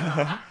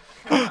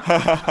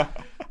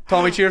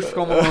 Tommy, cheers for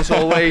coming on as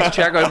always.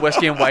 Check out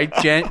Whiskey and White.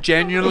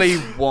 Genuinely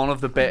one of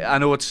the best. I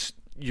know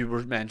you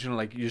were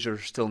mentioning you're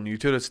still new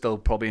to it. It's still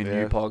probably a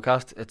new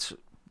podcast. It's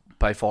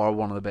by far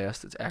one of the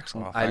best. It's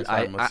excellent. Oh,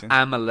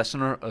 I'm a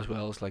listener as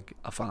well as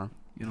a fan.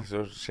 You know.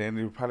 So Shane,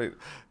 you probably.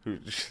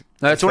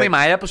 Now it's only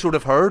my episode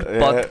I've heard,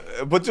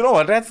 but you know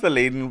what? That's the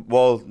leading.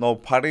 Well, no,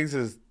 Paddy's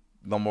is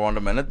number 1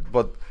 a minute,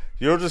 but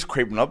you're just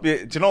creeping up.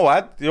 Do you know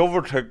what? You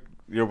overtook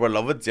your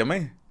beloved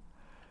Jimmy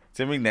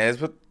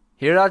Nesbitt.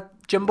 Hear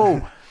that,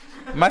 Jimbo?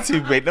 Matthew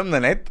beat him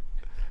tonight.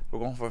 We're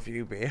going for a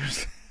few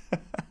beers.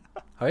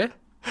 Are you?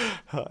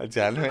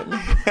 Genuinely.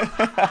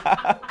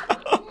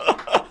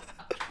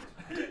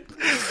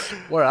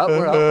 Where at?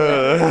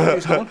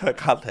 Who's going? I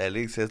can't tell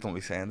you. He says don't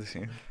be saying the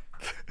same.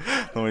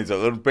 No, he's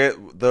joking.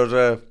 There's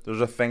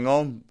a thing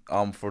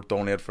on for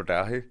Donate for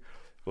Dahi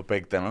with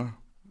big dinner,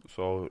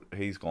 so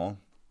he's gone.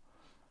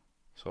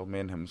 So me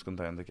and him's going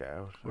down to get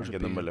out. We're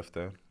getting him a lift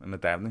down in the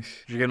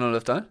Devonish. You're getting a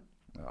lift down?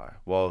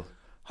 Well,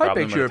 how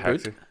big's your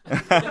boot?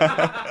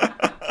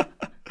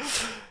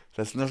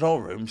 Listen, there's no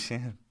room,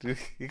 Shane.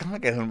 You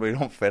can't get in where you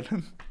don't fit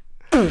in.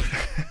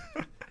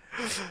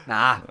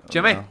 Nah,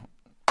 Jimmy.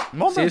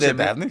 Come on down to the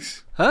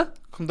Devonish. Huh?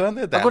 Come down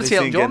to the I'm going to see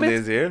Devonish Elton John, and get in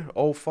his ear.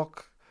 Oh,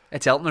 fuck.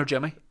 It's Elton or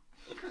Jimmy.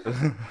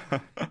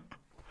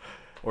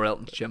 Or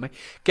Elton's Jimmy.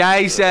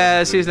 Guys,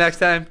 see you next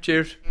time.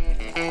 Cheers.